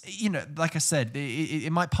it's, like I said,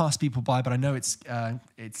 it might pass people by, but I know it's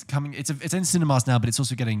coming. It's in cinemas now, but it's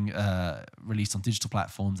also getting released on digital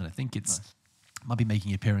platforms, and I think might be making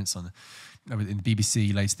an appearance in the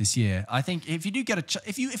BBC later this year. I think if you do get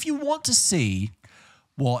if you want to see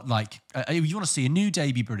what if you want to see a new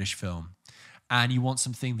debut British film, and you want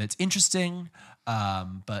something that's interesting,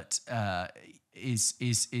 but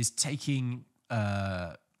is taking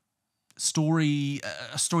story,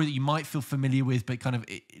 a story that you might feel familiar with, but kind of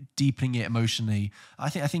deepening it emotionally. I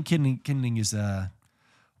think Kindling is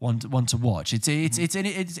one to watch.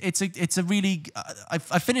 It's a really.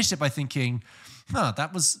 I finished it by thinking,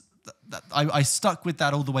 that was. I stuck with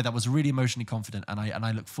that all the way. That was really emotionally confident, and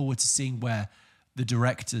I look forward to seeing where the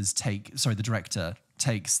director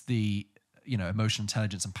takes the emotional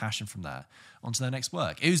intelligence and passion from that onto their next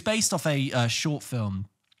work. It was based off a short film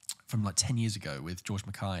from like 10 years ago with George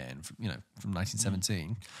Mackay from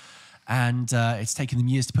 1917, and it's taken them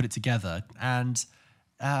years to put it together. And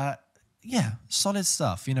solid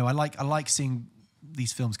stuff. I like seeing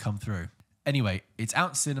these films come through. Anyway, it's out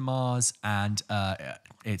in cinemas and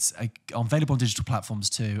it's available on digital platforms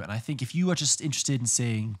too. And I think if you are just interested in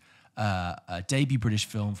seeing a debut British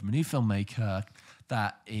film from a new filmmaker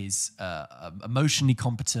that is emotionally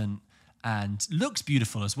competent and looks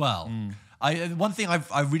beautiful as well. One thing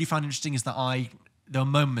I really found interesting is that there are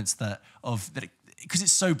moments that because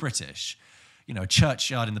it's so British. A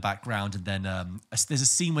churchyard in the background, and then there's a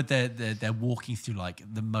scene where they're walking through like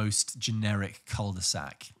the most generic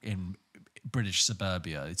cul-de-sac in British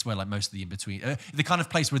suburbia. It's where like most of the in-between, the kind of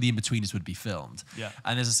place where the in-betweeners would be filmed. Yeah.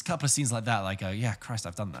 And there's a couple of scenes like that. Like, yeah, Christ,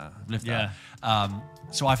 I've done that. I've lived that.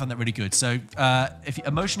 So I found that really good. So if you're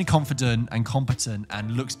emotionally confident and competent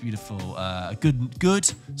and looks beautiful, a good,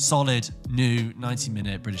 solid, new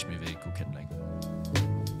 90-minute British movie called Kindling.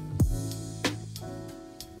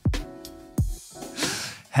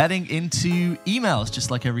 Heading into emails, just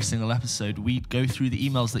like every single episode, we go through the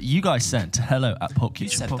emails that you guys sent to hello@pulpkitchenpodcast.com. You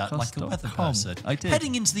said that like a weather person. I did.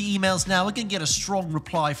 Heading into the emails now, we're going to get a strong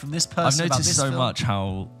reply from this person. I've about noticed this so film. much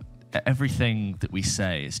how everything that we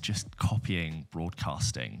say is just copying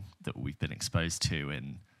broadcasting that we've been exposed to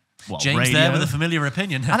in James radio. there with a familiar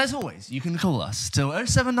opinion. And as always, you can call us till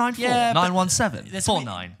 0794 917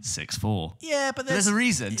 4964. Yeah, but there's a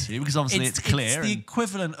reason to, because obviously it's clear. It's the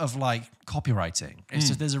equivalent of like copywriting. It's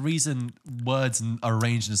just there's a reason words are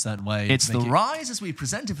arranged in a certain way. It's the rise as we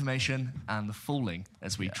present information and the falling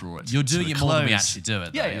as we draw it. You're doing it more than we actually do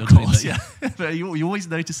it. Yeah, of course. Yeah. But you always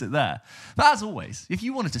notice it there. But as always, if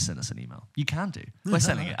you wanted to send us an email, you can do by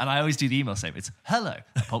sending it. And I always do the email save. It's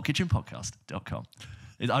hello@pulpkitchenpodcast.com.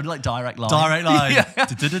 I'd like direct line. Direct line.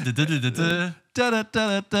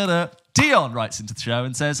 Dion writes into the show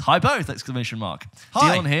and says, "Hi both!" Exclamation mark.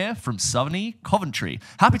 Hi. Dion here from sunny Coventry.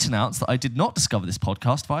 Happy to announce that I did not discover this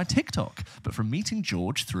podcast via TikTok, but from meeting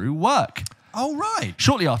George through work. Oh, right.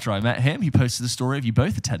 Shortly after I met him, he posted a story of you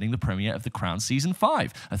both attending the premiere of The Crown Season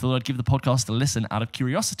 5. I thought I'd give the podcast a listen out of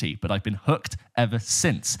curiosity, but I've been hooked ever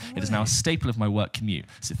since. Right. It is now a staple of my work commute.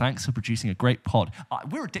 So thanks for producing a great pod.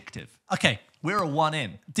 We're addictive. Okay. We're a one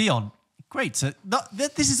in. Dion, great. So,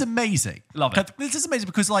 this is amazing. Love it. This is amazing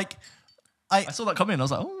because, like, I saw that come in. I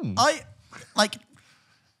was like,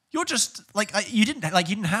 you're just like you didn't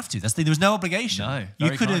have to. That's the thing. There was no obligation. No,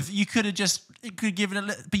 you could have just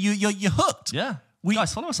given it. But you're hooked. Yeah.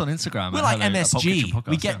 Guys, follow us on Instagram. We're like MSG.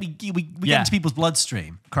 We get into people's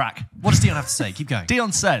bloodstream. Crack. What does Dion have to say? Keep going.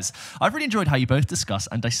 Dion says, I've really enjoyed how you both discuss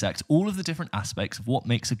and dissect all of the different aspects of what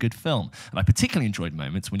makes a good film. And I particularly enjoyed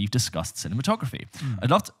moments when you've discussed cinematography.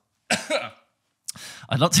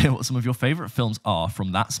 I'd love to hear what some of your favourite films are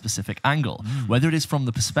from that specific angle, whether it is from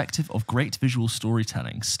the perspective of great visual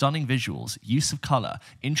storytelling, stunning visuals, use of colour,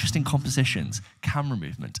 interesting compositions, camera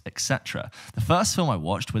movement, etc. The first film I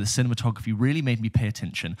watched where the cinematography really made me pay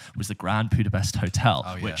attention was The Grand Budapest Hotel,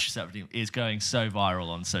 which is going so viral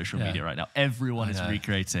on social media right now. Everyone is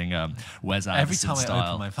recreating Wes Anderson Every time style. I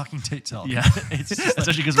open my fucking TikTok. Yeah, it's just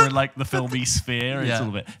especially because we're in like the filmy sphere. It's all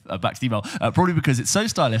a bit back to the email. Probably because it's so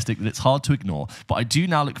stylistic that it's hard to ignore. But I do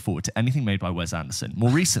now look forward to anything made by Wes Anderson. More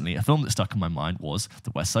recently, a film that stuck in my mind was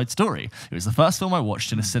The West Side Story. It was the first film I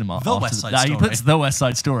watched in a cinema. West Side Story. He puts The West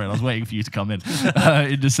Side Story, and I was waiting for you to come in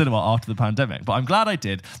the cinema after the pandemic. But I'm glad I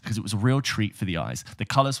did because it was a real treat for the eyes. The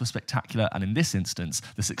colours were spectacular, and in this instance,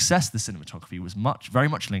 the success of the cinematography was very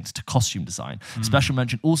much linked to costume design. Special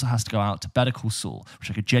mention also has to go out to Better Call Saul, which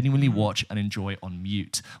I could genuinely watch and enjoy on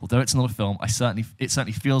mute. Although it's not a film, it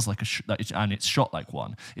certainly feels like and it's shot like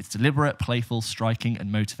one. It's deliberate, playful, striking,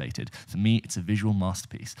 and motivated. For me, it's a visual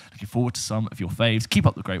masterpiece. Looking forward to some of your faves. Keep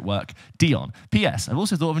up the great work. Dion. P.S. I've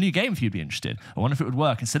also thought of a new game if you'd be interested. I wonder if it would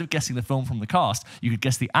work. Instead of guessing the film from the cast, you could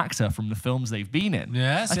guess the actor from the films they've been in.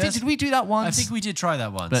 Yes, did we do that once? I think we did try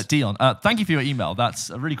that once. But Dion, thank you for your email.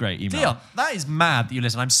 That's a really great email. Dion, that is mad that you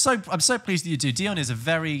listen. I'm so pleased that you do. Dion is a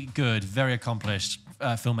very good, very accomplished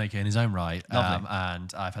filmmaker in his own right,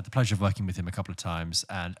 and I've had the pleasure of working with him a couple of times,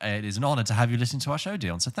 and it is an honor to have you listen to our show,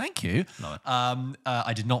 Dion. So thank you.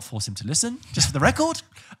 I did not force him to listen, just for the record.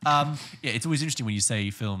 Yeah, it's always interesting when you say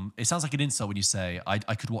film. It sounds like an insult when you say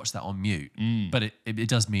I could watch that on mute, but it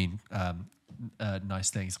does mean nice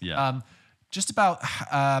things. Yeah. Just about.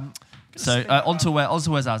 On to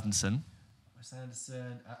Wes Anderson.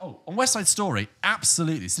 On West Side Story,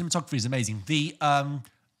 absolutely. Cinematography is amazing. The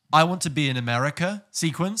I Want to Be in America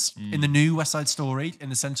sequence in the new West Side Story, in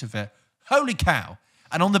the center of it, holy cow.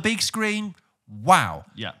 And on the big screen, wow.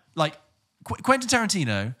 Yeah. Like, Quentin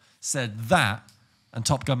Tarantino said that and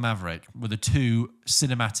Top Gun Maverick were the two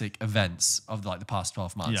cinematic events of like the past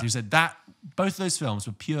 12 months. Yeah. He said that both of those films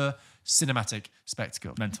were pure cinematic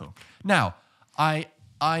spectacle. Mental. Now, I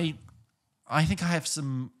think I have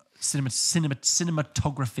some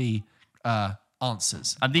cinematography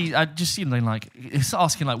answers. And these, I just seem like it's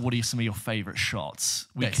asking like, what are some of your favorite shots?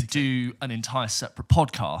 We could do an entire separate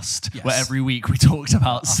podcast where every week we talked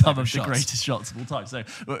about some of the greatest shots of all time. So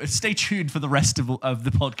stay tuned for the rest of the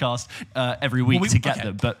podcast every week to get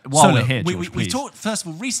them. But while we're here, George, we've talked, first of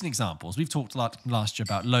all, recent examples. We've talked last year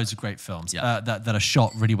about loads of great films that are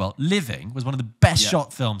shot really well. Living was one of the best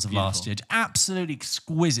shot films of last year. Absolutely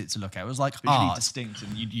exquisite to look at. It was like art. Distinct,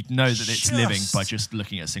 and you'd know that it's Living by just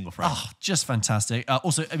looking at a single frame. Oh, just fantastic.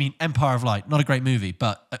 Also, I mean, Empire of Light, not a great movie,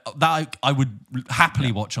 but that I would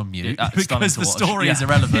happily watch on mute because the story is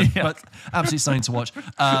irrelevant, but absolutely stunning to watch.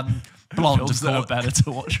 Blonde, films that are better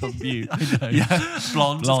to watch on mute. I know.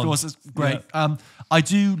 Blonde, of course, is great. Yeah. I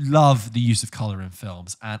do love the use of color in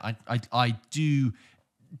films, and I do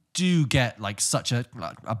get like such a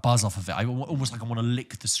buzz off of it. I almost like I want to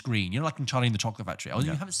lick the screen. You know, like in Charlie and the Chocolate Factory.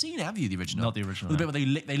 You haven't seen it, have you? The original, not the original. The bit where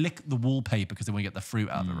they lick the wallpaper because they want to get the fruit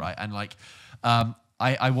out of it, right? And like,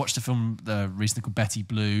 I watched a film recently called Betty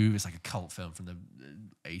Blue. It's like a cult film from the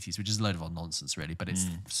 80s, which is a load of old nonsense, really. But it's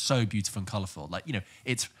so beautiful and colourful. Like, you know,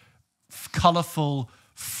 it's colourful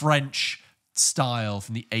French style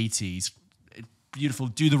from the 80s. Beautiful.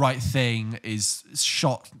 Do the Right Thing is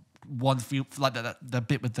shot one feel like that the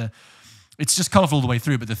bit with the. It's just colourful all the way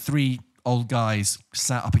through, but the three old guys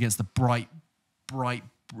sat up against the bright red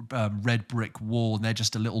brick wall, and they're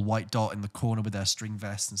just a little white dot in the corner with their string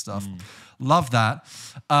vests and stuff. Love that.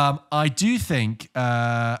 I do think.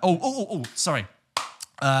 Sorry.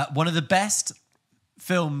 One of the best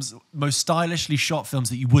films, most stylishly shot films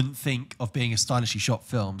that you wouldn't think of being a stylishly shot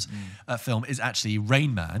film is actually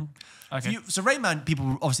Rain Man. Okay. So Rain Man,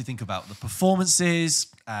 people obviously think about the performances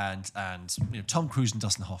and you know, Tom Cruise and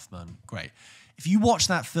Dustin Hoffman. Great. If you watch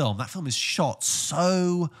that film is shot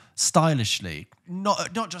so stylishly.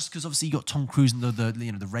 Not just because obviously you got Tom Cruise and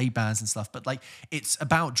the Ray-Bans and stuff, but like it's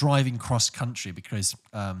about driving cross country because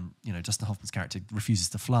Dustin Hoffman's character refuses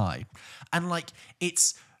to fly, and like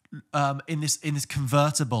it's. In this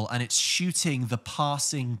convertible, and it's shooting the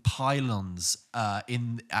passing pylons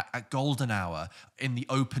at golden hour in the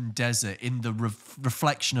open desert in the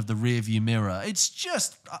reflection of the rearview mirror. It's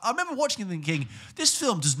just, I remember watching it thinking, this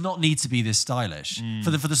film does not need to be this stylish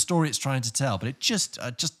for the story it's trying to tell, but it just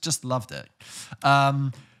loved it.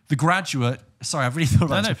 The Graduate. Sorry, I've really thought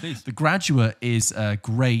about it. Please. The Graduate is a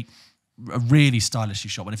really stylishly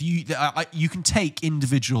shot one. If you can take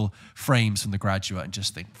individual frames from The Graduate and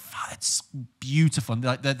just think, it's beautiful. And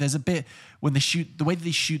like there's a bit when they shoot, the way that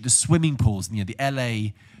they shoot the swimming pools, the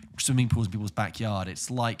LA swimming pools in people's backyard.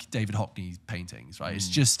 It's like David Hockney's paintings, right? It's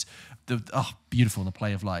just beautiful in the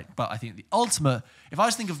play of light. But I think the ultimate, if I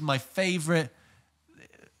was to think of my favorite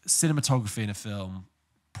cinematography in a film,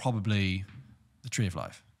 probably The Tree of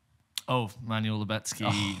Life. Oh, Manuel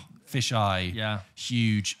Lubezki. Fisheye,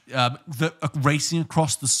 huge. Racing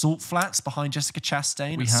across the salt flats behind Jessica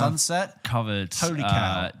Chastain at sunset. Covered Holy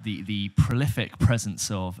cow. The prolific presence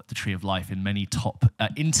of The Tree of Life in many top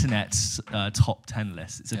internet top 10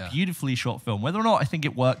 lists. It's a beautifully shot film. Whether or not I think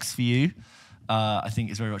it works for you, I think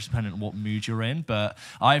it's very much dependent on what mood you're in. But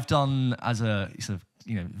I've done, as a sort of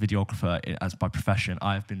videographer, as by profession,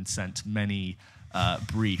 I've been sent many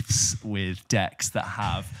briefs with decks that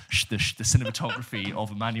have the cinematography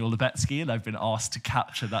of Emmanuel Lubezki, and I've been asked to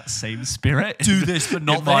capture that same spirit. Do this, but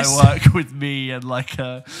not my work with me, and like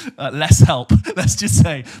less help. Let's just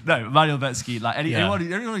say no. Emmanuel Lubezki, like anyone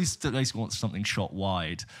who basically wants something shot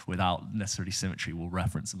wide without necessarily symmetry, will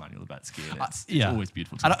reference Emmanuel Lubezki. And it's always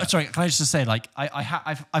beautiful. Sorry, can I just say, like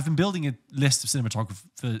I've been building a list of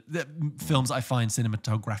films that I find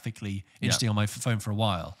cinematographically interesting on my phone for a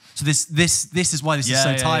while. So this is is why this is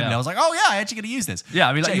so timely. I was like, oh yeah, I'm actually going to use this. Yeah,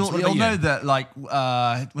 I mean, like, James, you'll know that, like,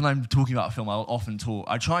 when I'm talking about a film, I'll often talk.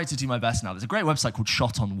 I try to do my best now. There's a great website called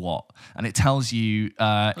Shot on What, and it tells you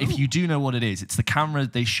if you do know what it is. It's the camera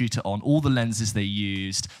they shoot it on, all the lenses they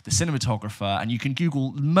used, the cinematographer, and you can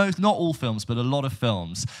Google not all films, but a lot of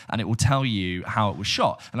films, and it will tell you how it was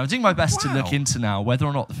shot. And I'm doing my best to look into now whether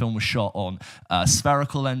or not the film was shot on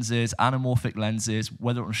spherical lenses, anamorphic lenses,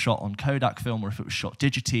 whether it was shot on Kodak film or if it was shot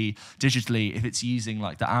digitally, if it's using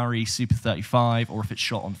like the Arri Super 35 or if it's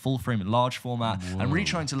shot on full frame and large format. I'm really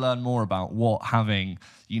trying to learn more about what having,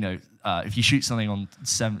 if you shoot something on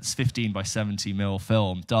 15 by 70 mil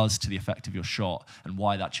film does to the effect of your shot and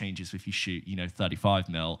why that changes if you shoot, 35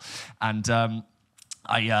 mil. And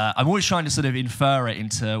I'm always trying to sort of infer it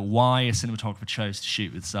into why a cinematographer chose to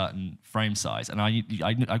shoot with certain frame size. And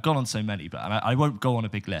I've gone on so many, but I won't go on a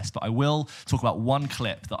big list, but I will talk about one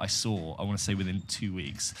clip that I saw, I want to say within 2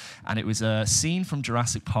 weeks. And it was a scene from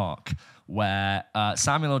Jurassic Park where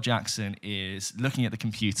Samuel L. Jackson is looking at the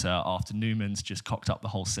computer after Newman's just cocked up the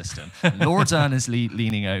whole system. Laura Dern is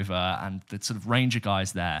leaning over, and the sort of ranger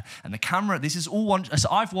guy's there. And the camera, this is all one... So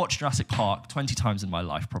I've watched Jurassic Park 20 times in my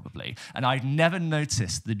life, probably, and I've never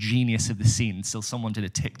noticed the genius of the scene until someone did a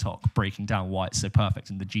TikTok breaking down why it's so perfect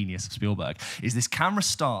and the genius of Spielberg, is this camera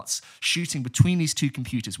starts shooting between these two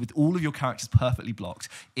computers with all of your characters perfectly blocked.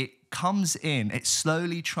 It comes in, it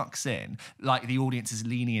slowly trucks in, like the audience is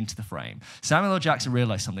leaning into the frame. Samuel L. Jackson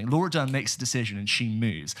realized something. Laura Dern makes a decision and she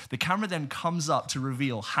moves. The camera then comes up to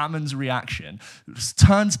reveal Hammond's reaction,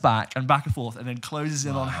 turns back and forth, and then closes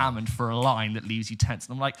in on Hammond for a line that leaves you tense.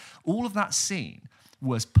 And I'm like, all of that scene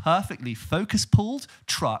was perfectly focus pulled,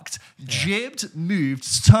 trucked, jibbed,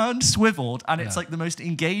 moved, turned, swiveled, and it's like the most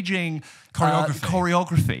engaging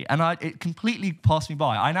choreography. And it completely passed me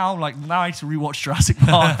by. I now need to rewatch Jurassic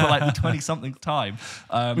Park for like the 20-something time.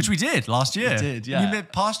 Which we did last year. We did, yeah.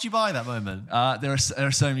 It passed you by that moment. There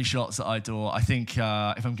are so many shots that I adore. I think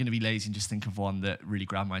if I'm going to be lazy and just think of one that really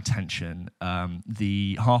grabbed my attention,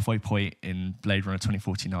 the halfway point in Blade Runner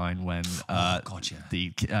 2049 when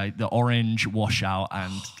the orange washout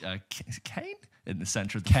and is it Kane in the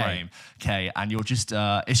center of the frame. And you're just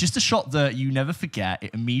it's just a shot that you never forget.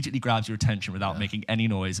 It immediately grabs your attention without making any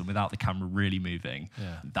noise and without the camera really moving.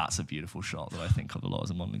 That's a beautiful shot that I think of a lot as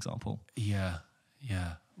a modern example.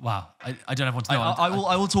 Wow, I don't have one to know.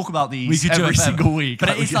 I will talk about these every single week.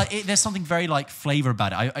 But it's like there's something very like flavor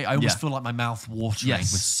about it. I always feel like my mouth watering with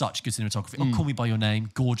such good cinematography. Oh, Call Me by Your Name,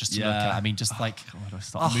 gorgeous to look at. I mean, just like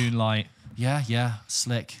Moonlight. Yeah,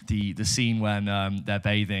 slick. The scene when they're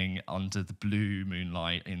bathing under the blue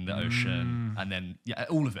moonlight in the ocean, and then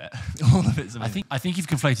all of it's amazing. I think you've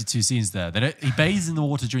conflated two scenes there. He bathes in the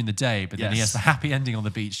water during the day, but then he has the happy ending on the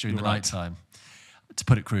beach during the nighttime. To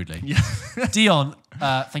put it crudely. Dion,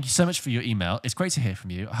 thank you so much for your email. It's great to hear from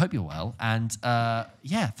you. I hope you're well. And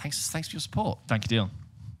thanks for your support. Thank you, Dion.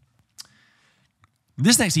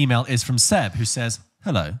 This next email is from Seb, who says,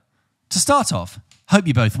 hello. To start off, hope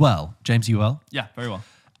you're both well. James, are you well? Yeah, very well.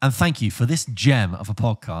 And thank you for this gem of a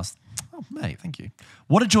podcast. Oh, mate, thank you.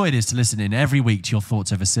 What a joy it is to listen in every week to your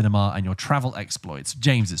thoughts over cinema and your travel exploits.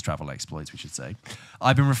 James's travel exploits, we should say.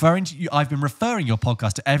 I've been referring your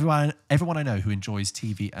podcast to everyone I know who enjoys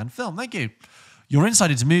TV and film. Thank you. Your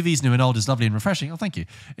insight into movies, new and old, is lovely and refreshing. Oh, thank you.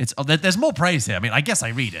 There's more praise here. I mean, I guess I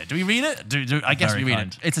read it. Do we read it? I guess we read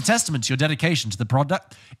it. It's a testament to your dedication to the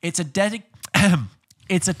product. It's a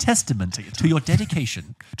testament to your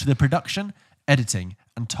dedication to the production, editing,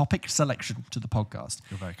 and topic selection to the podcast.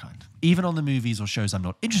 You're very kind. Even on the movies or shows I'm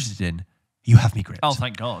not interested in, you have me gripped. Oh,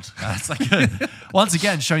 thank God. That's like good. Once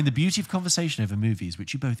again, showing the beauty of conversation over movies,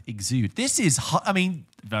 which you both exude. This is,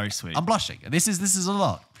 very sweet. I'm blushing. This is a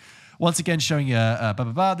lot. Once again, showing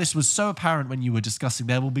this was so apparent when you were discussing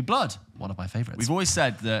There Will Be Blood, one of my favorites. We've always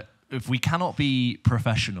said that if we cannot be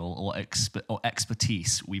professional or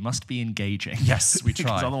expertise, we must be engaging. Yes, we try.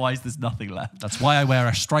 Because otherwise, there's nothing left. That's why I wear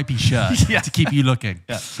a stripy shirt to keep you looking.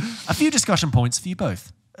 A few discussion points for you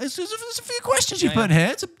both. There's a few questions you put in here.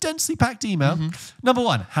 It's a densely packed email. Number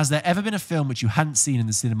one, has there ever been a film which you hadn't seen in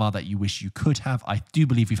the cinema that you wish you could have? I do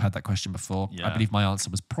believe we've had that question before. I believe my answer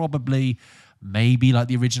was probably maybe like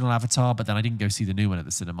the original Avatar, but then I didn't go see the new one at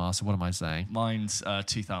the cinema. So what am I saying? Mine's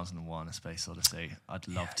 2001: A Space Odyssey. I'd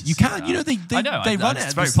love to. You see can, that. They run it.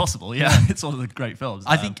 It's very possible. Yeah, it's one of the great films.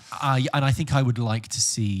 I think I would like to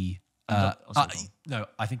see. I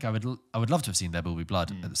think I would love to have seen There Will Be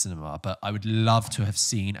Blood at the cinema, but I would love to have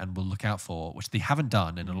seen and will look out for, which they haven't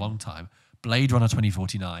done in a long time, Blade Runner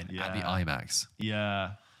 2049 at the IMAX.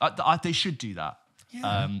 Yeah, they should do that.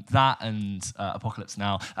 That and Apocalypse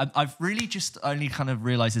Now. I've really just only kind of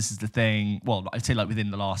realised this is the thing. Well, I'd say like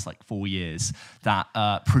within the last like 4 years that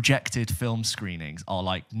projected film screenings are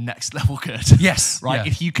like next level good. Yes, right.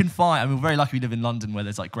 yeah. If you can find, I mean, we're very lucky we live in London where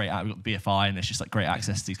there's like we've got the BFI and there's just like great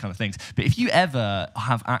access to these kind of things. But if you ever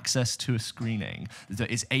have access to a screening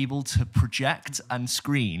that is able to project and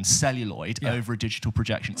screen celluloid over a digital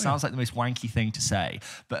projection, it sounds like the most wanky thing to say,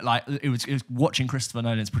 but like it was watching Christopher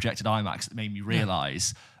Nolan's projected IMAX that made me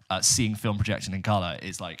realise seeing film projected in colour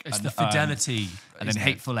is like it's the fidelity. And then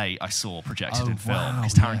Hateful Eight I saw projected in film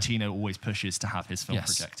because Tarantino always pushes to have his film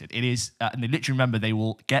projected. It is, and they literally remember they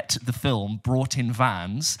will get the film brought in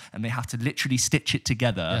vans and they have to literally stitch it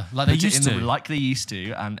together like they used to. Like they used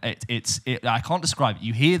to, and it's I can't describe it.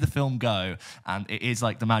 You hear the film go, and it is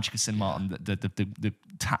like the magic of cinema and the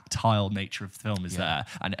tactile nature of the film is there,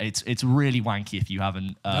 and it's really wanky if you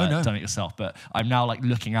haven't done it yourself. But I'm now like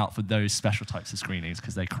looking out for those special types of screenings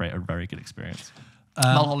because they create a very good experience.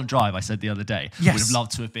 Mulholland Drive, I said the other day, would have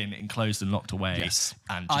loved to have been enclosed and locked away,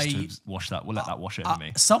 and just to wash that. We'll let that wash over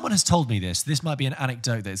me. Someone has told me this. This might be an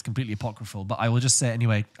anecdote that is completely apocryphal, but I will just say it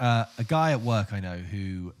anyway. A guy at work I know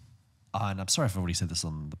who, and I'm sorry if I've already said this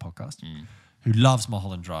on the podcast, who loves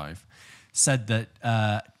Mulholland Drive, said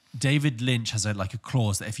that David Lynch has a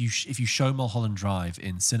clause that if you show Mulholland Drive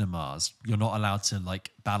in cinemas, you're not allowed to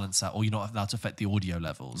like balance out, or you're not allowed to affect the audio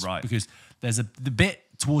levels, right? Because there's the bit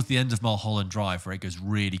towards the end of Mulholland Drive where it goes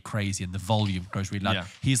really crazy and the volume goes really loud. Yeah.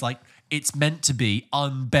 He's like, it's meant to be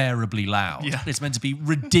unbearably loud. Yeah. It's meant to be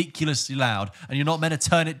ridiculously loud, and you're not meant to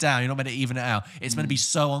turn it down. You're not meant to even it out. It's meant to be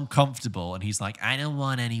so uncomfortable. And he's like, I don't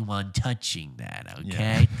want anyone touching that,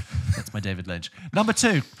 okay? That's my David Lynch. Number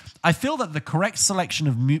 2, I feel that the correct selection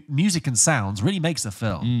of music and sounds really makes a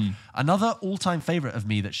film. Another all-time favorite of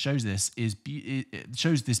me that shows this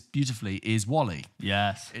beautifully is WALL-E.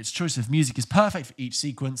 Yes. Its choice of music is perfect for each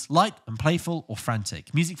sequence, light and playful or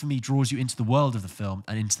frantic. Music for me draws you into the world of the film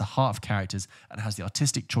and into the heart of characters, and has the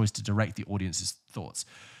artistic choice to direct the audience's thoughts.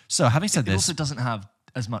 So having said this... It also doesn't have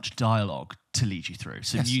as much dialogue to lead you through,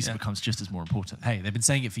 so music becomes just as more important. Hey, they've been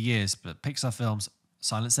saying it for years, but Pixar films,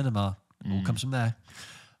 silent cinema, all comes from there.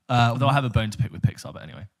 Although I have a bone to pick with Pixar, but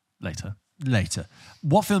anyway, later.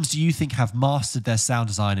 What films do you think have mastered their sound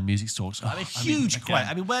design and music scores? I mean, huge question.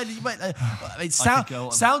 I mean,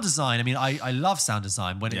 sound design. I mean, I love sound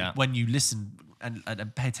design when you listen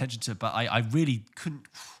and pay attention to it, but I really couldn't.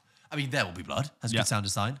 I mean, There Will Be Blood has good sound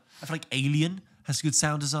design. I feel like Alien has good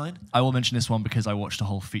sound design. I will mention this one because I watched a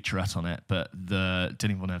whole featurette on it, but the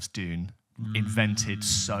Denis Villeneuve's Dune invented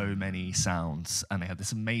so many sounds, and they had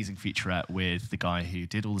this amazing featurette with the guy who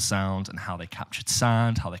did all the sound and how they captured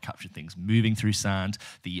sand, how they captured things moving through sand,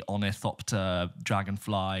 the ornithopter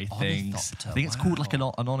dragonfly things. I think it's called like an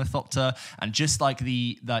ornithopter, and just like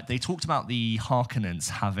they talked about the Harkonnens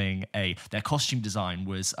having their costume design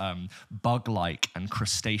was bug-like and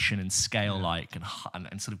crustacean and scale-like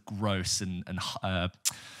and sort of gross and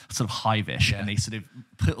sort of hive-ish, and they sort of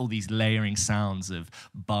put all these layering sounds of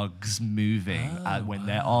bugs moving when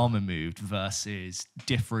their armor moved versus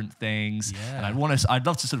different things. And I'd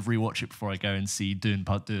love to sort of rewatch it before I go and see Dune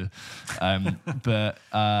Part 2. I think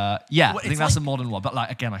that's a modern one. But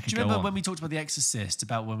like again, I could go on. Do you remember when we talked about The Exorcist,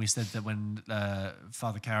 about when we said that when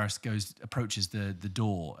Father Karras approaches the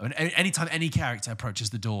door, anytime any character approaches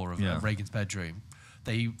the door of Reagan's bedroom,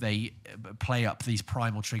 they play up these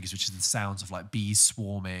primal triggers, which is the sounds of like bees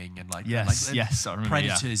swarming and like I remember,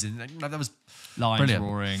 predators and that was lions brilliant.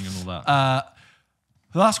 Roaring and all that.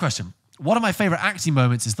 Last question. One of my favorite acting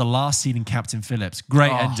moments is the last scene in Captain Phillips.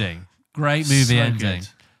 Great ending, great movie ending. Good.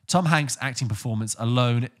 Tom Hanks' acting performance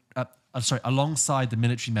alongside the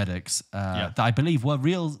military medics that I believe were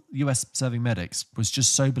real US serving medics was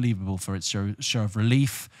just so believable for its show of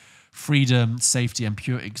relief, freedom, safety, and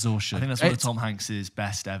pure exhaustion. I think that's one of Tom Hanks's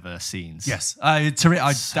best ever scenes. Yes. So good.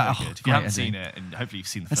 If you haven't seen it, and hopefully you've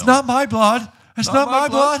seen the film. It's not my blood. It's not my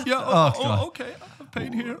blood. Yeah. God. Okay. I have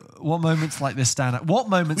pain here. What moments like this stand out? What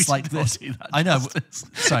moments like this? I know.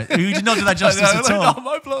 Sorry, we did not do that justice at all. Not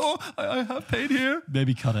my blood. I have pain here.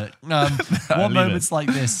 Maybe cut it. What moments like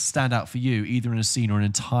this stand out for you, either in a scene or an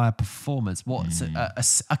entire performance?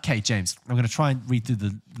 Okay, James, I'm going to try and read through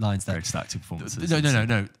the lines there. Great acting performances.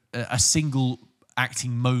 No. A single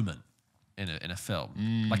acting moment in a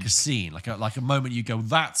film, like a scene, like a moment you go,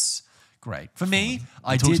 that's great. For me,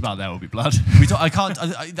 I talked about There Will Be Blood. I can't.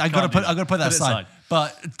 I got to put that aside.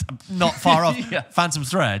 But not far off. Phantom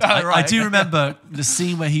Thread. I do remember the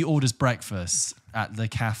scene where he orders breakfast at the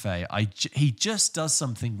cafe. He just does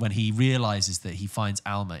something when he realizes that he finds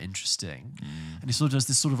Alma interesting, and he sort of does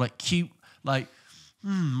this sort of like cute like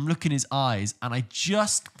look in his eyes, and I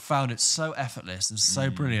just found it so effortless and so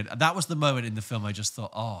brilliant. And that was the moment in the film I just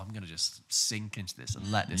thought, oh, I'm going to just sink into this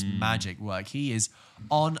and let this magic work. He is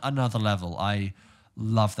on another level. I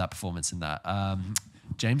love that performance in that.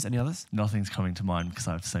 James, any others? Nothing's coming to mind because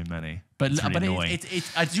I have so many. But, it's really annoying.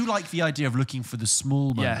 I do like the idea of looking for the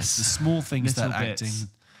small moments, the small things that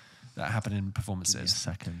happen in performances. Give me a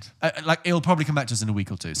second. It'll probably come back to us in a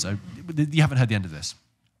week or two, so you haven't heard the end of this.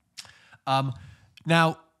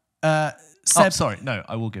 Now, Seb, sorry, no,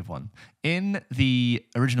 I will give one. In the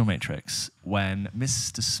original Matrix, when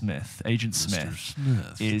Agent Smith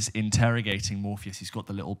is interrogating Morpheus, he's got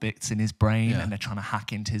the little bits in his brain and they're trying to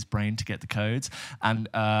hack into his brain to get the codes. And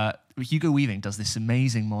Hugo Weaving does this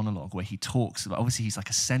amazing monologue where he talks about, obviously he's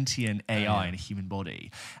like a sentient AI in a human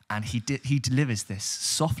body. And he delivers this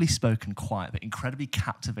softly spoken, quiet, but incredibly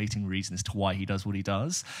captivating reason as to why he does what he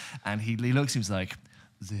does. And he looks at him like,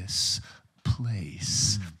 this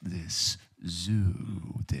place, this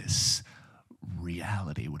zoo, this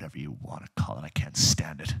reality, whatever you want to call it, I can't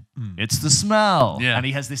stand it. It's the smell. Yeah. And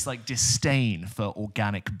he has this like disdain for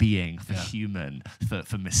organic being, for human,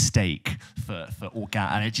 for mistake, for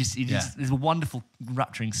organic. And it's a wonderful,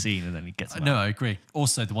 rapturing scene, and then he gets No, I agree.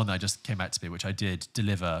 Also, the one that I just came out to me, which I did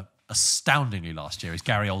deliver astoundingly last year, is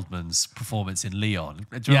Gary Oldman's performance in Leon.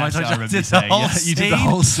 Yes, I remember you saying. You did the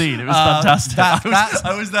whole scene. It was fantastic.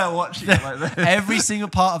 I was there watching it like this. Every single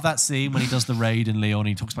part of that scene when he does the raid in Leon,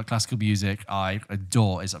 he talks about classical music, I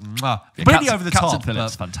adore. It's really over the top.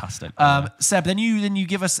 Phillips, fantastic. Seb, then you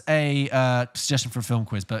give us a suggestion for a film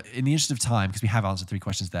quiz, but in the interest of time, because we have answered 3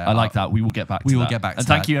 questions there. I like that. We will get back to that. We will get back to that. And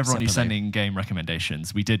thank you everyone who's sending game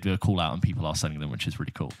recommendations. We did do a call out and people are sending them, which is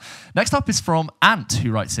really cool. Next up is from Ant,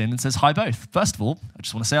 who writes in and says, hi both. First of all, I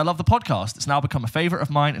just want to say I love the podcast. It's now become a favourite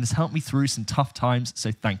of mine and has helped me through some tough times,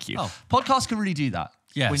 so thank you. Podcasts can really do that.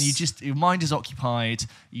 Yes. When your mind is occupied,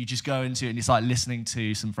 you just go into it and it's like listening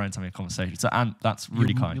to some friends having a conversation. So, Ant, that's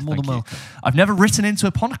really kind. You're more than welcome. I've never written into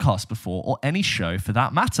a podcast before or any show for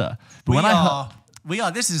that matter. But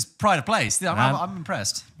This is pride of place. I'm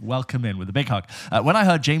impressed. Welcome in with a big hug. When I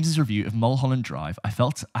heard James's review of Mulholland Drive, I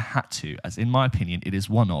felt I had to, as in my opinion, it is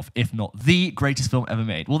one of, if not the greatest film ever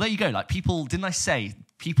made. Well, there you go. Like didn't I say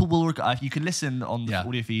people will you can listen on the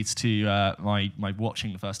audio feeds to my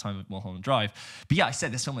watching the first time of Mulholland Drive. But yeah, I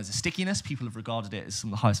said this film has a stickiness. People have regarded it as some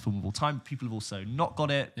of the highest film of all time. People have also not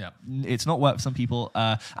got it. Yeah. It's not worked for some people.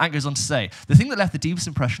 Ant goes on to say, the thing that left the deepest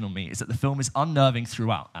impression on me is that the film is unnerving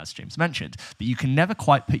throughout, as James mentioned, but you can never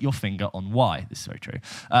quite put your finger on why. This is very true.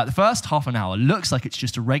 The first half an hour looks like it's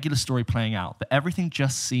just a regular story playing out, but everything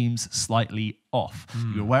just seems slightly off.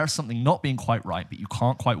 You're aware of something not being quite right, but you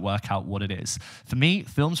can't quite work out what it is. For me,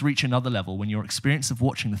 films reach another level when your experience of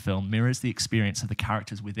watching the film mirrors the experience of the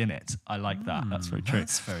characters within it. I like that. That's very true.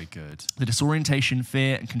 That's very good. The disorientation,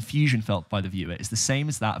 fear, and confusion felt by the viewer is the same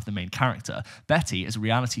as that of the main character, Betty, as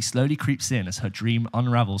reality slowly creeps in as her dream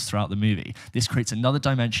unravels throughout the movie. This creates another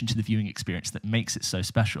dimension to the viewing experience that makes it so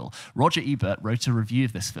special. Roger Ebert wrote a review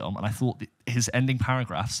of this film, and I thought that his ending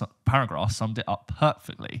paragraph summed it up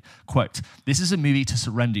perfectly. Quote, "This is a movie to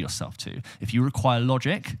surrender yourself to. If you require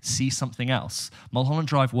logic, see something else. Mulholland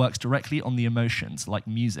Drive works directly on the emotions, like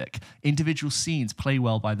music. Individual scenes play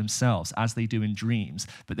well by themselves, as they do in dreams,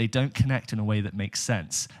 but they don't connect in a way that makes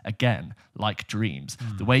sense. Again, like dreams.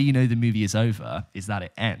 The way you know the movie is over is that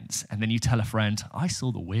it ends. And then you tell a friend, I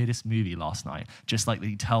saw the weirdest movie last night, just like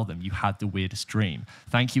you tell them you had the weirdest dream.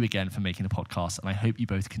 Thank you again for making a podcast, and I hope you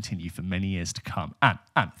both continue for many years to come." And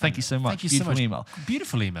thank you so much. Thank you Beautiful so much. email.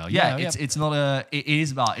 Beautiful email.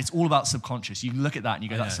 It's all about subconscious. You look at that and you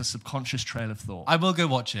go, that's a subconscious trail of thought. I will go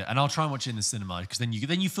watch it, and I'll try and watch it in the cinema, because then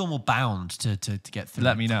you feel more bound to get through.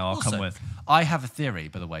 Let me know. I'll come with. I have a theory,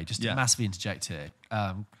 by the way, just to massively interject here.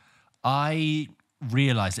 I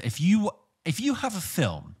realise that if you have a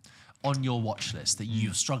film on your watch list that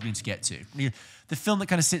you're struggling to get to, the film that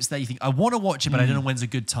kind of sits there, you think, I want to watch it, but I don't know when's a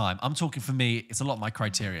good time. I'm talking, for me, it's a lot of my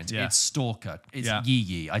criterions. It's Stalker. It's Yee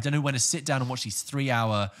Yee. I don't know when to sit down and watch these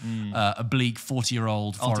 3-hour, oblique,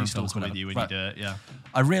 40-year-old foreign films. I'll do Stalker with you when you do it,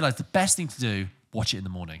 I realised the best thing to do, watch it in the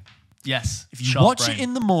morning. Yes. If you watch it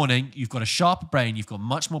in the morning, you've got a sharper brain, you've got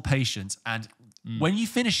much more patience, and when you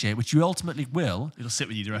finish it, which you ultimately will, it'll sit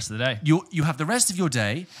with you the rest of the day. You have the rest of your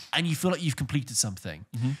day, and you feel like you've completed something.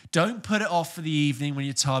 Don't put it off for the evening when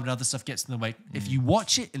you're tired and other stuff gets in the way. If you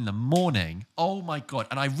watch it in the morning, oh my God.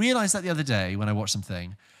 And I realized that the other day when I watched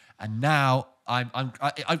something, and now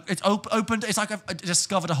it's opened. It's like I've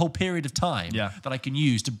discovered a whole period of time that I can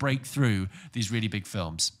use to break through these really big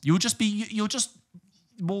films.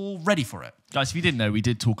 more ready for it. Guys, if you didn't know, we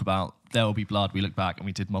did talk about There Will Be Blood. We looked back and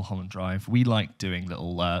we did Mulholland Drive. We like doing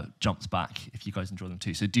little jumps back if you guys enjoy them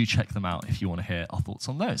too. So do check them out if you want to hear our thoughts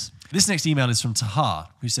on those. This next email is from Tahar,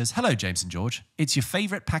 who says, "Hello, James and George. It's your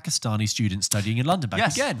favourite Pakistani student studying in London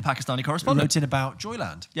back again. Pakistani Who correspondent. wrote in about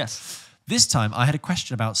Joyland. Yes. This time I had a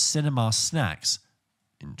question about cinema snacks.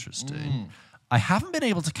 Interesting. I haven't been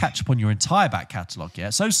able to catch up on your entire back catalogue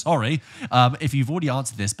yet, so sorry if you've already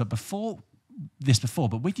answered this, but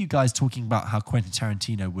with you guys talking about how Quentin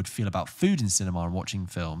Tarantino would feel about food in cinema and watching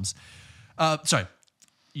films.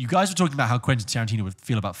 You guys were talking about how Quentin Tarantino would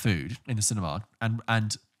feel about food in the cinema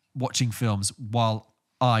and watching films while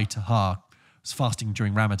I, Tahar, was fasting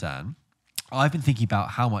during Ramadan. I've been thinking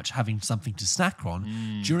about how much having something to snack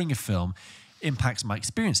on during a film impacts my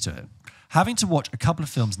experience to it. Having to watch a couple of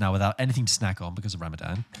films now without anything to snack on because of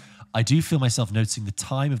Ramadan, I do feel myself noticing the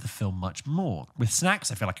time of the film much more. With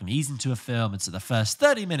snacks, I feel like I can ease into a film, and so the first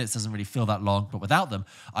 30 minutes doesn't really feel that long, but without them,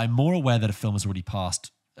 I'm more aware that a film has already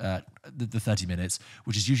passed the 30 minutes,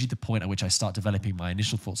 which is usually the point at which I start developing my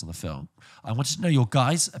initial thoughts on the film. I wanted to know your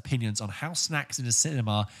guys' opinions on how snacks in a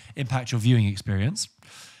cinema impact your viewing experience.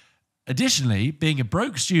 Additionally, being a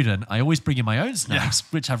broke student, I always bring in my own snacks,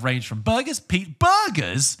 which have ranged from burgers.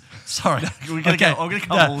 Sorry, we're going to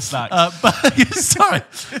cover all snacks.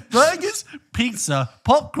 Burgers, pizza,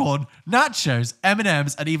 popcorn, nachos,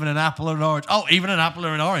 M&Ms, and even an apple or an orange. Oh, even an apple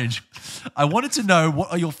or an orange. I wanted to know,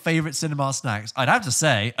 what are your favorite cinema snacks? I'd have to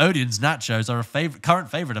say, Odeon's nachos are a current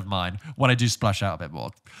favorite of mine when I do splash out a bit more.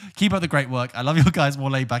 Keep up the great work. I love your guys' more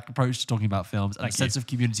laid-back approach to talking about films and a sense of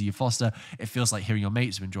community you foster. It feels like hearing your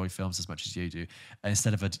mates who enjoy films as much as you do,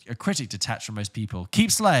 instead of a critic detached from most people. Keep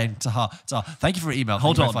slaying, Tahar. Thank you for your email.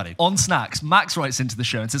 Hold on. On snacks, Max writes into the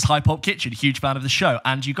show and says, "Hi, PULP Kitchen, huge fan of the show.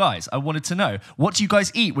 And you guys, I wanted to know, what do you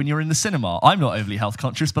guys eat when you're in the cinema? I'm not overly health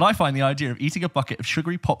conscious, but I find the idea of eating a bucket of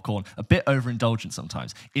sugary popcorn a bit overindulgent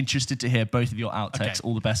sometimes. Interested to hear both of your outtakes. Okay.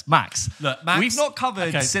 All the best." Max, look, Max, we've not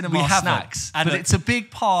covered cinema snacks, but it's a big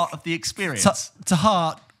part of the experience.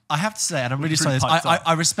 Tahar, I have to say, and I'm really sorry,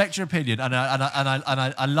 I respect your opinion and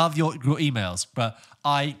I love your emails, but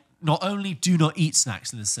I not only do not eat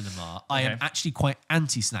snacks in the cinema, I am actually quite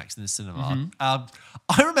anti-snacks in the cinema. I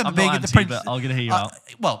remember being at the Prince. I'm going to hear you out.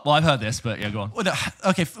 Well, I've heard this, but yeah, go on. Well, no,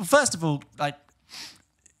 okay, first of all,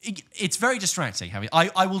 it's very distracting.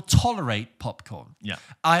 I will tolerate popcorn. Yeah.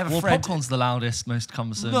 I have a friend. Popcorn's the loudest, most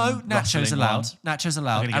cumbersome. No, nachos are loud. Nachos are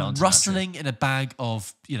loud. And rustling in a bag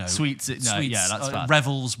of, sweets. That's bad.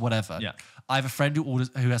 Revels, whatever. Yeah. I have a friend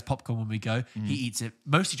who has popcorn when we go. He eats it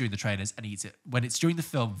mostly during the trailers, and he eats it when it's during the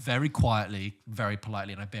film very quietly, very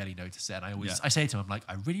politely, and I barely notice it. And I say to him, I'm like,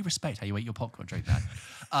 I really respect how you eat your popcorn during that.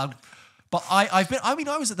 But I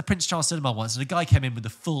was at the Prince Charles Cinema once, and a guy came in with a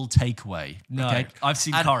full takeaway. No, okay? I've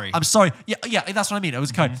seen curry. I'm sorry. Yeah, that's what I mean. It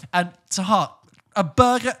was curry. And Tahar, a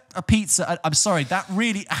burger, a pizza. I'm sorry, that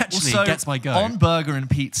really actually gets my goat. On burger and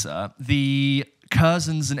pizza, the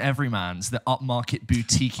Curzons and Everymans, the upmarket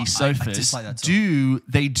boutique sofas, I dislike that too.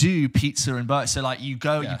 they do pizza and burger. So you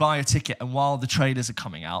buy a ticket, and while the trailers are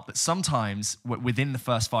coming out, but sometimes within the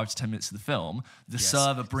first 5 to 10 minutes of the film, the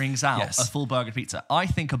server brings out a full burger pizza. I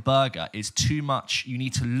think a burger is too much. You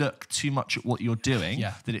need to look too much at what you're doing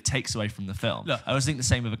that it takes away from the film. Look, I always think the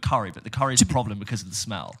same with a curry, but the curry is a problem because of the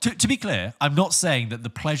smell. To be clear, I'm not saying that the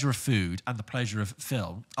pleasure of food and the pleasure of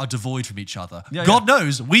film are devoid from each other. God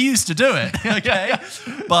knows, we used to do it. Okay.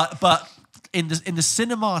 But in the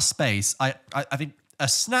cinema space, I think a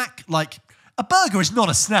snack a burger is not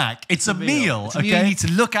a snack; it's a meal. It's a meal you need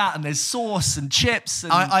to look at, and there's sauce and chips.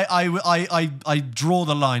 And I draw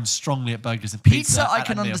the line strongly at burgers and pizza. I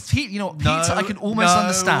can understand. Pizza I can almost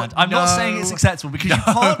understand. I'm not saying it's acceptable because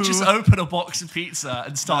you can't just open a box of pizza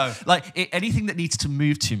and start anything that needs to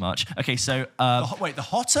move too much. Okay, so the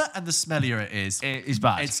hotter and the smellier it is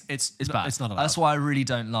bad. It's bad. It's not allowed. That's why I really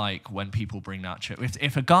don't like when people bring nachos.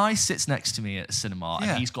 If a guy sits next to me at a cinema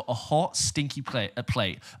and he's got a hot, stinky plate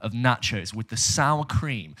of nachos with the sour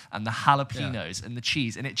cream and the jalapenos and the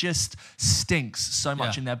cheese, and it just stinks so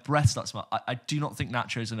much, and their breath starts to smell. I do not think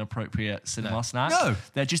nachos are an appropriate cinema snack. No,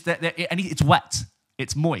 it's wet,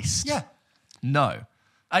 it's moist. Yeah, no.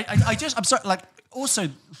 I'm sorry. Also,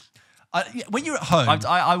 when you're at home,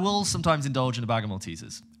 I will sometimes indulge in a bag of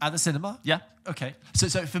Maltesers at the cinema. Yeah. Okay. So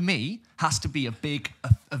for me, has to be a big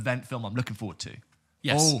event film I'm looking forward to.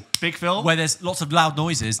 Yes. Oh, big film? Where there's lots of loud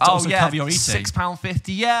noises to also cover your eating. £6.50.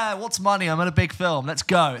 Yeah, what's money? I'm at a big film. Let's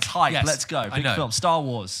go. It's hype. Yes, let's go. Big film. Star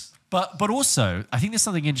Wars. But also, I think there's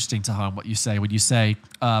something interesting to what you say when you say,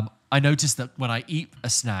 I notice that when I eat a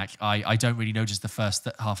snack, I don't really notice the first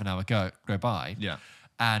half an hour go by. Yeah.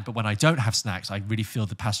 But when I don't have snacks, I really feel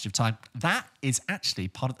the passage of time. That is actually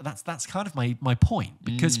part of that's kind of my point,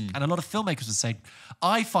 because and a lot of filmmakers would say,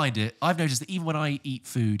 I've noticed that even when I eat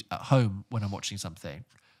food at home when I'm watching something,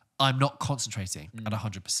 I'm not concentrating at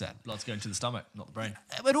 100%. Blood's going to the stomach, not the brain.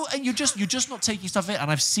 And you're just not taking stuff in.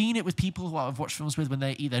 And I've seen it with people who I've watched films with when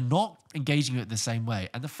they eat, they're not engaging with it the same way.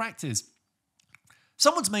 And the fact is,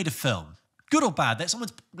 someone's made a film, good or bad, that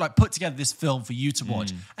someone's like put together this film for you to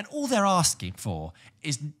watch, and all they're asking for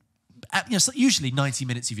is, so usually 90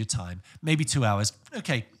 minutes of your time, maybe 2 hours.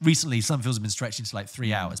 Okay, recently some films have been stretched into like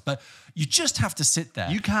 3 hours, but you just have to sit there.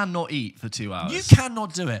 You cannot eat for 2 hours. You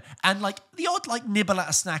cannot do it. And like the odd like nibble at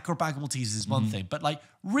a snack or a bag of Maltesers is one thing, but like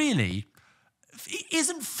really,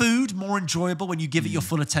 isn't food more enjoyable when you give it your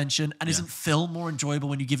full attention? And isn't film more enjoyable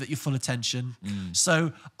when you give it your full attention?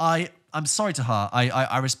 So I'm sorry, Taha.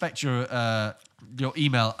 I respect your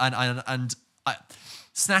email, and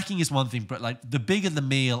snacking is one thing, but like the bigger the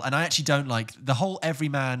meal, and I actually don't like the whole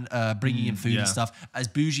everyman bringing in food and stuff, as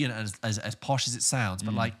bougie and as posh as it sounds,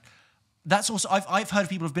 but like that's also I've heard of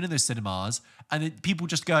people who've been in those cinemas and then people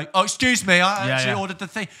just going, oh excuse me, I actually ordered the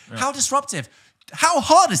thing. How disruptive. How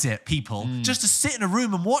hard is it, people, just to sit in a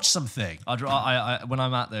room and watch something? When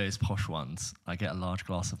I'm at those posh ones, I get a large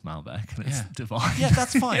glass of Malbec and it's divine. Yeah,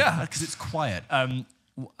 that's fine. Because it's quiet.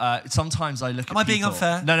 Sometimes I look at Am I being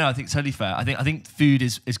unfair? No, I think it's totally fair. I think food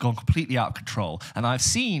is gone completely out of control. And I've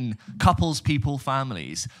seen couples, people,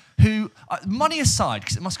 families who, money aside,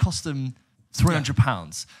 because it must cost them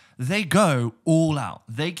 £300, they go all out.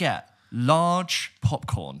 They get large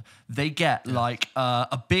popcorn. They get like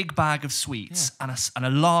a big bag of sweets and a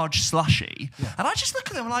large slushie. And I just look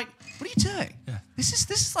at them like, what are you doing? This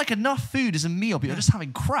is like enough food as a meal, but you're just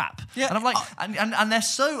having crap. And I'm like, and they're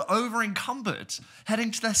so over encumbered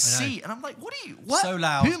heading to their seat. And I'm like, what? So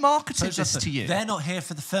loud. Who marketed this to you? They're not here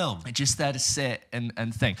for the film. They're just there to sit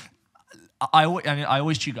and think. I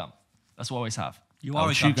always chew gum. That's what I always have. You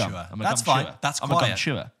are a gum chewer. That's fine. That's quiet. I'm a gum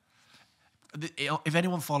chewer. If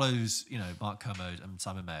anyone follows, Mark Kermode and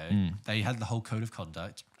Simon Mayo, they had the whole code of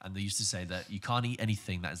conduct, and they used to say that you can't eat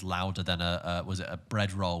anything that is louder than a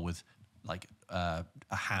bread roll with like a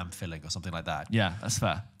ham filling or something like that. Yeah, that's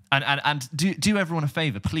fair. And do everyone a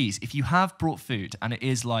favor, please. If you have brought food and it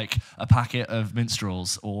is like a packet of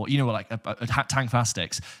minstrels or like a Tang Fast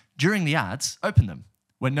sticks, during the ads, open them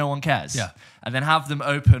when no one cares. And then have them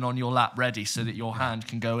open on your lap ready so that your hand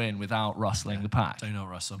can go in without rustling the pack. Don't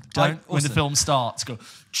not rustle. Don't when the film starts go.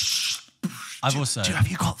 Have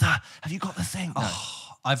you got the thing?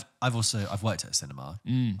 Oh, I've worked at a cinema.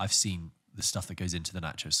 I've seen the stuff that goes into the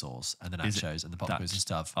nacho sauce and the nachos and the popcorns and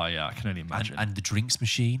stuff. Oh yeah, I can only imagine. And the drinks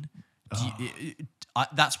machine.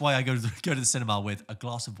 That's why I go to the cinema with a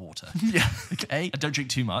glass of water. Okay. And don't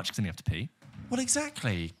drink too much because then you have to pee. Well,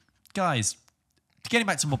 exactly, guys. Getting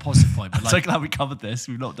back to a more positive point, but I'm so glad we covered this.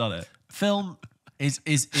 We've not done it. Film is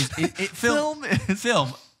film.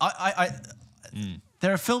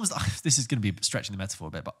 There are films that this is going to be stretching the metaphor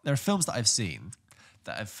a bit, but there are films that I've seen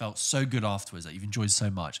that have felt so good afterwards that you've enjoyed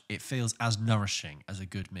so much. It feels as nourishing as a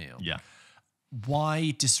good meal. Yeah.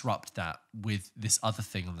 Why disrupt that with this other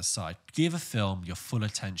thing on the side? Give a film your full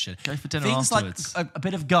attention. Go for dinner Things afterwards. like a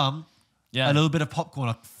bit of gum, a little bit of popcorn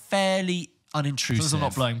are fairly unintrusive. As long as I'm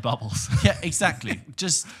not blowing bubbles. Yeah, exactly.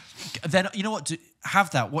 Just then, you know what?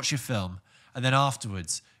 Have that. Watch your film, and then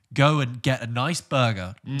afterwards, go and get a nice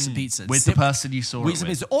burger, some pizza with the person you saw it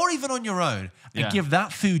with, or even on your own, and give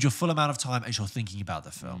that food your full amount of time as you're thinking about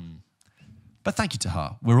the film. But thank you,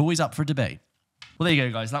 Taha. We're always up for a debate. Well, there you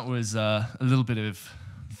go, guys. That was a little bit of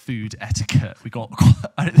food etiquette.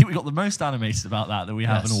 I don't think we got the most animated about that we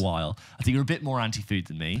have in a while. I think you're a bit more anti-food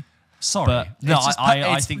than me. Sorry. But no,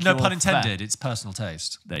 I think no pun intended. Fair. It's personal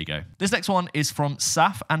taste. There you go. This next one is from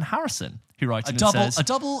Saf and Harrison, who write a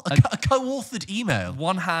co-authored email.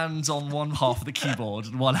 One hand on one half of the keyboard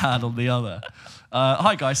and one hand on the other.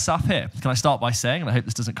 Hi guys, Saf here. Can I start by saying, and I hope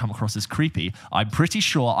this doesn't come across as creepy, I'm pretty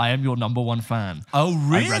sure I am your #1 fan. Oh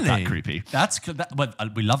really? I read that creepy.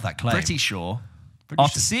 We love that claim. Pretty sure.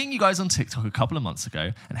 After seeing you guys on TikTok a couple of months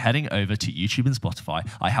ago and heading over to YouTube and Spotify,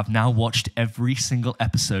 I have now watched every single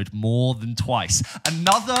episode more than twice.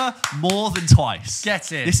 Another more than twice.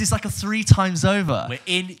 Get it. This is like a 3 times over. We're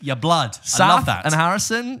in your blood. Saf I love that. And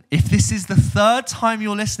Harrison, if this is the 3rd time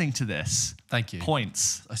you're listening to this, thank you.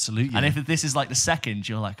 Points. I salute you. And if this is like the 2nd,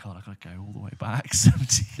 you're like, God, I've got to go all the way back.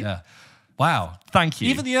 17. Yeah. Wow. Thank you.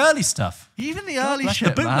 Even the early stuff. Even the early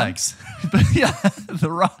shit, the bootlegs. But yeah, the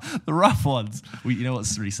rough ones. You know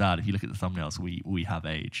what's really sad? If you look at the thumbnails, we have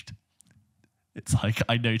aged. It's like,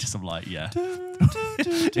 I notice I'm like, yeah.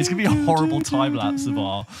 It's gonna be a horrible time lapse of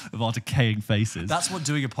our decaying faces. That's what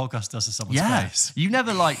doing a podcast does to someone's face. You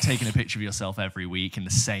never like taking a picture of yourself every week in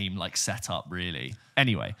the same like setup, really.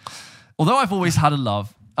 Anyway, although I've always had a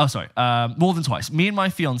love. Oh, sorry. More than twice. Me and my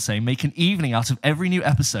fiance make an evening out of every new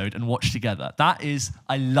episode and watch together.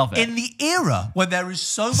 I love it. In the era when there is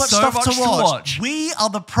so much stuff to watch, we are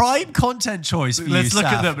the prime content choice for you, Let's look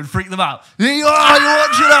Saf. at them and freak them out. Here you are, you're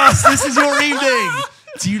watching us. This is your evening.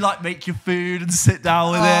 Do you like make your food and sit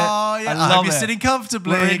down with it? Oh, yeah. I love you're it. sitting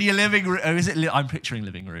comfortably. We're in your living room. Oh, is it? I'm picturing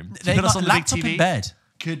living room. They Put us got on the big laptop TV. in bed.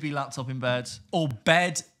 Could be laptop in bed Or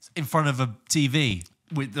bed in front of a TV.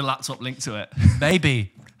 with the laptop linked to it.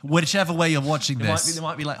 Maybe. Whichever way you're watching this. They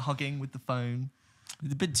might be like hugging with the phone.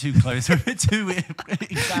 It's a bit too close. A bit too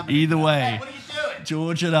examining. Either way, What are you doing?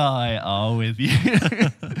 George and I are with you.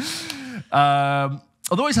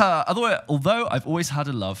 Although I've always had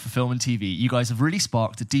a love for film and TV, you guys have really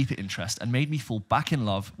sparked a deeper interest and made me fall back in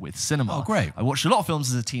love with cinema. Oh, great. I watched a lot of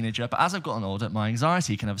films as a teenager, but as I've gotten older, my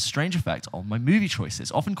anxiety can have a strange effect on my movie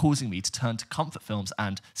choices, often causing me to turn to comfort films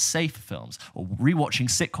and safe films, or rewatching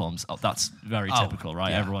sitcoms. Oh, that's very typical,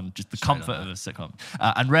 right? Yeah. Everyone, just the Straight comfort on of a sitcom,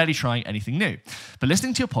 and rarely trying anything new. But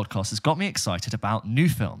listening to your podcast has got me excited about new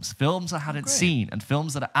films I hadn't seen, and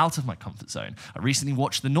films that are out of my comfort zone. I recently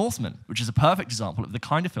watched The Northman, which is a perfect example of the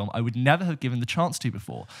kind of film I would never have given the chance to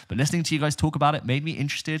before. But listening to you guys talk about it made me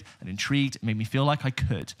interested and intrigued. It made me feel like I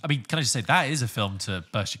could. I mean, can I just say, that is a film to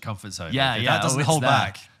burst your comfort zone. Yeah, Like, yeah. That doesn't it's hold there.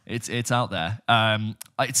 back. It's out there.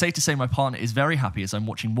 It's safe to say my partner is very happy as I'm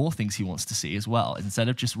watching more things he wants to see as well, instead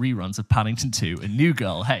of just reruns of Paddington 2 and New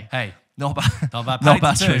Girl. Hey. Not bad. Not bad. Not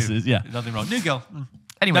bad Paddington 2. choices, yeah. Nothing wrong. New Girl.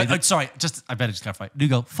 Anyway, No, sorry. I better just clarify. New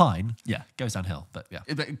Girl, fine. Yeah. Goes downhill, but yeah.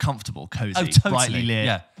 Comfortable, cozy, Oh, totally. brightly lit.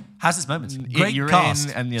 Yeah. Has its moments. Great you're cast.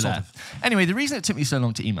 in and you're sort there. of. Anyway, the reason it took me so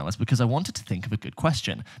long to email is because I wanted to think of a good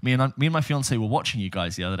question. Me and my fiance were watching you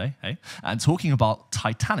guys the other day, and talking about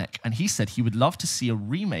Titanic, and he said he would love to see a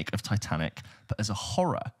remake of Titanic, but as a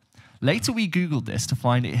horror. Later, we Googled this to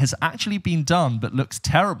find it has actually been done, but looks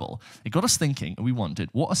terrible. It got us thinking, and we wondered,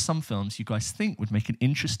 what are some films you guys think would make an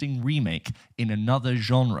interesting remake in another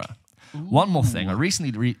genre? One more thing. I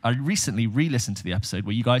recently re-listened to the episode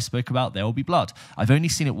where you guys spoke about There Will Be Blood. I've only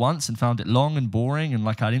seen it once and found it long and boring, and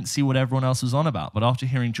like I didn't see what everyone else was on about. But after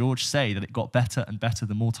hearing George say that it got better and better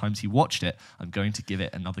the more times he watched it, I'm going to give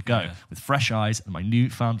it another go with fresh eyes and my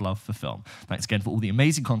newfound love for film. Thanks again for all the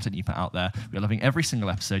amazing content you put out there. We are loving every single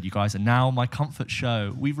episode. You guys are now my comfort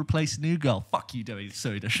show. We've replaced New Girl. Fuck you,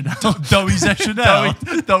 Zoe Deschanel. Zoe Deschanel.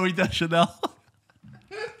 Zoe Deschanel.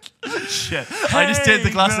 Shit. I just did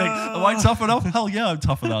the classic. Am I tough enough? Hell yeah, I'm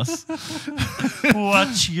tough enough.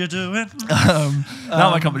 What you doing?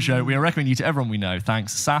 Now my comfort show. We are recommending you to everyone we know.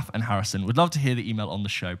 Thanks, Saf and Harrison. Would love to hear the email on the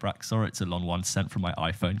show. Brack, sorry, it's a long one sent from my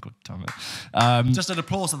iPhone. God damn it. Just an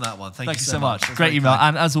applause on that one. Thank you so much. That's Great very email.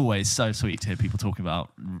 kind. And as always, so sweet to hear people talking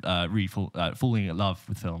about falling in love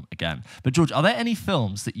with film again. But George, are there any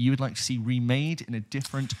films that you would like to see remade in a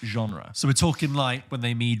different genre? So we're talking like when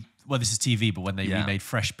they made, well, this is TV, but when they Yeah. remade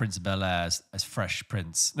Fresh Prince of Bel-Air as Fresh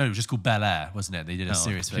Prince. No, it was just called Bel-Air, wasn't it? They did a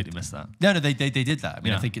series. I completely missed that. No, they did that. I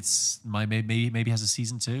mean, Yeah. I think it's maybe has a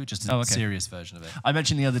season 2, just a serious version of it. I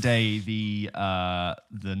mentioned the other day the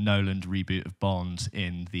Nolan reboot of Bond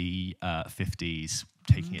in the 50s,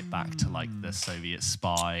 taking it back to like the Soviet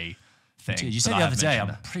spy thing. You said But the I other haven't day,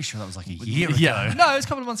 mentioned I'm pretty sure that was like a year ago. Yeah. No, it was a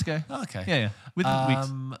couple of months ago. Oh, okay. Yeah. Within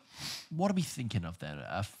weeks. What are we thinking of then?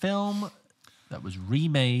 A film that was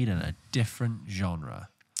remade in a different genre.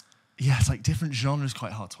 Yeah, it's like different genres,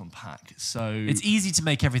 quite hard to unpack. So It's easy to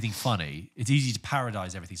make everything funny. It's easy to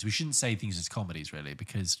parodize everything. So we shouldn't say things as comedies, really,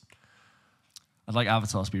 because I'd like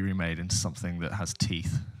Avatar to be remade into something that has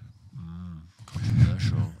teeth.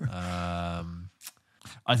 controversial.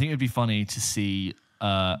 I think it'd be funny to see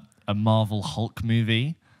a Marvel Hulk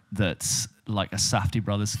movie that's like a Safdie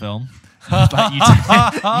Brothers film. But you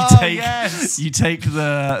take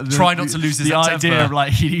the Try not to lose his the idea temper. of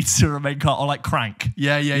like he needs to remain calm, or like Crank.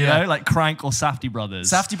 Yeah, You know, like Crank or Safdie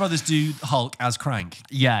Brothers. Safdie Brothers do Hulk as Crank.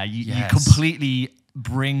 Yeah, you Yes. completely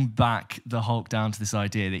bring back the Hulk down to this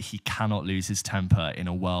idea that he cannot lose his temper in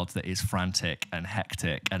a world that is frantic and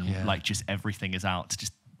hectic and like just everything is out to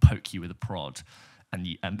just poke you with a prod. And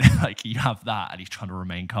like you have that, and he's trying to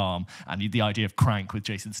remain calm. And the idea of Crank with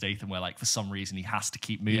Jason Statham, where like for some reason he has to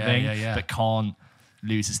keep moving, but can't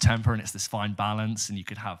lose his temper, and it's this fine balance. And you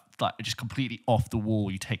could have like just completely off the wall.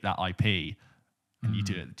 You take that IP and you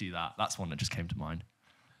do that. That's one that just came to mind.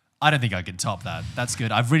 I don't think I can top that. That's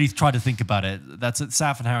good. I've really tried to think about it. That's it,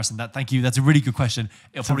 Saf and Harrison. Thank you. That's a really good question.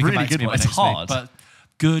 It'll probably really come back good to me one. It's next week, hard. but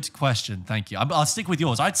good question. Thank you. I'll stick with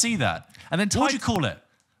yours. I'd see that. And then what would you call it?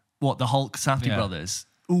 What, the Hulk Safdie Yeah. brothers?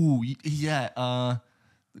 Ooh, yeah.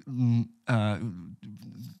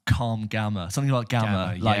 Calm Gamma. Something about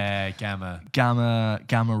Gamma. Like Gamma. Gamma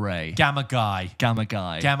Ray. Gamma guy. Gamma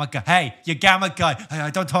guy. Gamma guy. Hey, you Gamma guy.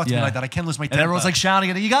 Hey, don't talk to me like that. I can lose my temper. And everyone's like shouting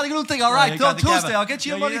at him, you got the good thing, all right, you got the Tuesday, Gamma. I'll get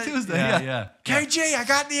you money Tuesday. Yeah. KG, I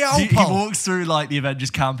got the He opal. walks through like the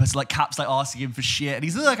Avengers campus, like Cap's like asking him for shit, and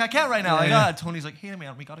he's like, I can't right now. Yeah. Tony's like, hey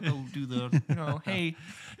man, we gotta go do the, hey,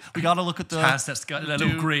 we gotta look at the That's got a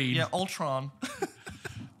little green. Yeah, Ultron.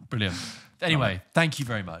 Brilliant. Anyway, thank you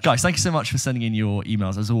very much. Guys, thank you so much for sending in your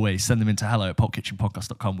emails. As always, send them into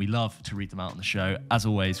hello@pulpkitchenpodcast.com. We love to read them out on the show. As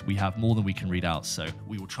always, we have more than we can read out, so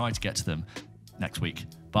we will try to get to them next week.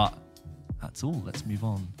 But that's all. Let's move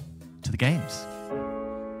on to the games.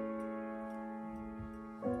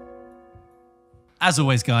 As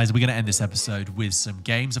always, guys, we're going to end this episode with some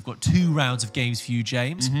games. I've got 2 rounds of games for you,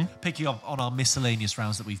 James, picking up on our miscellaneous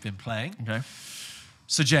rounds that we've been playing. Okay.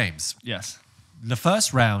 So, James, Yes. the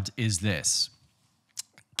first round is this.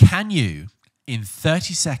 Can you, in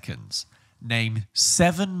 30 seconds, name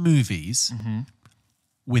 7 movies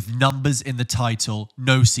with numbers in the title,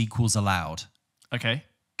 no sequels allowed? Okay.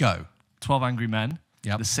 Go. 12 Angry Men.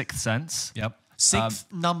 Yep. The Sixth Sense. Yep.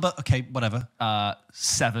 6th number. Okay, whatever.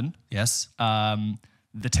 7. Yes.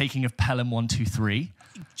 The Taking of Pelham 1, 2, 3.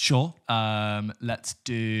 Sure. Let's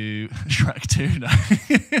do Shrek 2. No.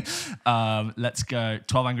 Let's go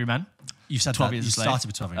 12 Angry Men. You said 12 that. Years You a Slave. started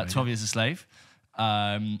with 12 Angry Men. 12 Years a Slave.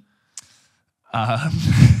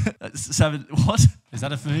 7. What? Is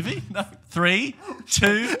that a movie? No. 3,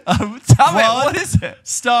 2, Damn it! What is it?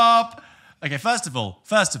 Stop. Okay, first of all,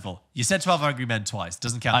 you said 12 Angry Men twice.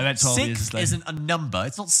 Doesn't count. I meant 12 Years a 6 Slave. isn't a number.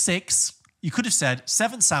 It's not 6. You could have said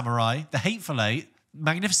 7 Samurai, The Hateful Eight,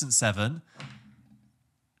 Magnificent 7,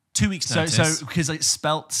 2 weeks notice. So because it's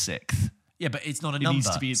spelt sixth. Yeah, but it's not a It number. needs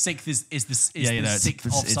to be- 6th is the It's 6th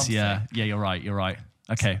of something. Yeah, you're right.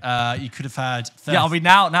 Okay. You could have had 30, Yeah, I mean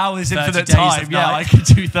now is 30 infinite days time. of Yeah, night. I could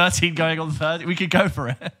do 13 going on 30. We could go for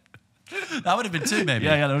it. that would have been 2 maybe.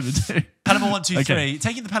 Yeah, that would have been 2. Panama 1, 2, Okay. 3.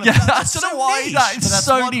 Taking the Panama. Yeah, I that's don't know so why niche, that but is that's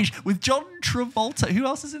so one- niche. With John Travolta. Who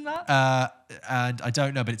else is in that? And I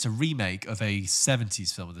don't know, but it's a remake of a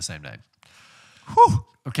 70s film with the same name. Whew.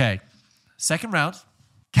 Okay. Second round.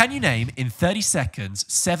 Can you name in 30 seconds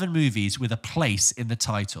 7 movies with a place in the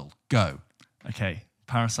title? Go. Okay,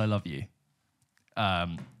 Paris, I Love You.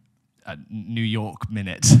 New York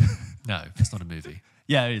Minute. No, that's not a movie.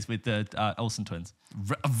 Yeah, it is with the Olsen twins.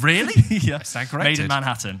 Really? Yeah. I stand corrected. Made in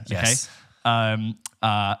Manhattan. Yes. Okay.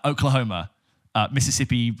 Oklahoma.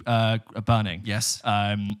 Mississippi burning. Yes.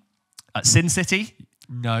 Sin City.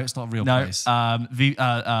 No, it's not a real No. place. Fear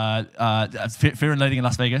and Loathing in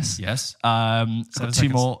Las Vegas. Yes. Got 2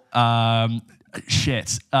 seconds. more.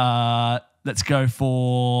 Shit. Let's go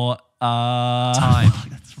for Time.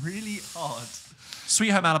 That's really hard. Sweet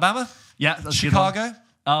Home Alabama. Yeah, that's a good one. Chicago.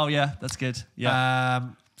 Oh yeah, that's good. Yeah,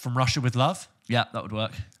 From Russia with Love. yeah, that would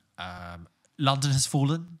work. London Has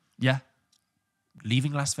Fallen. Yeah,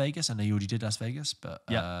 Leaving Las Vegas. I know you already did Las Vegas, but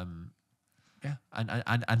Yeah. yeah,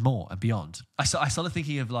 and more and beyond. I started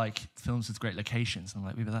thinking of like films with great locations. And I'm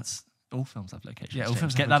like, but that's all films have locations. Yeah, all James.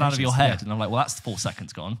 films Get have that out of your locations, head. yeah. And I'm like, well, that's 4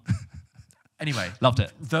 seconds gone. Anyway, Loved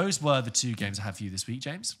it. those were the 2 games I have for you this week,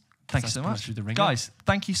 James. Thank you That's so put us much. through the ringer. Guys,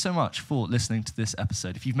 thank you so much for listening to this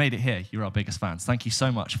episode. If you've made it here, you're our biggest fans. Thank you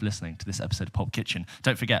so much for listening to this episode of Pulp Kitchen.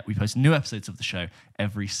 Don't forget, we post new episodes of the show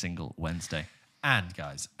every single Wednesday. And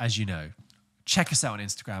guys, as you know, check us out on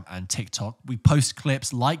Instagram and TikTok. We post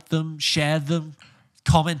clips, like them, share them,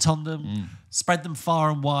 comment on them, spread them far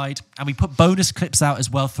and wide. And we put bonus clips out as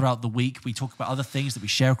well throughout the week. We talk about other things that we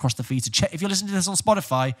share across the feed. So check, if you're listening to this on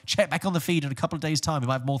Spotify, check back on the feed in a couple of days' time. We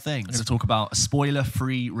might have more I'm going things. to talk about a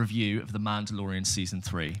spoiler-free review of The Mandalorian Season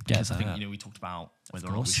 3. Because I that. think, we talked about whether or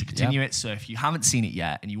not we course, should continue it. So if you haven't seen it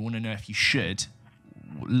yet and you want to know if you should,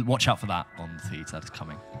 watch out for that on the feeds that is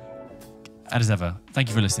coming. And as ever, thank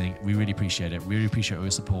you for listening. We really appreciate it. We really appreciate all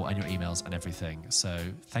your support and your emails and everything. So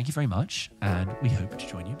thank you very much. And we hope to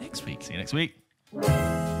join you next week. See you next week.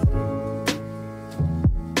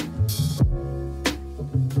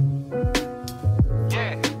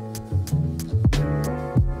 Yeah.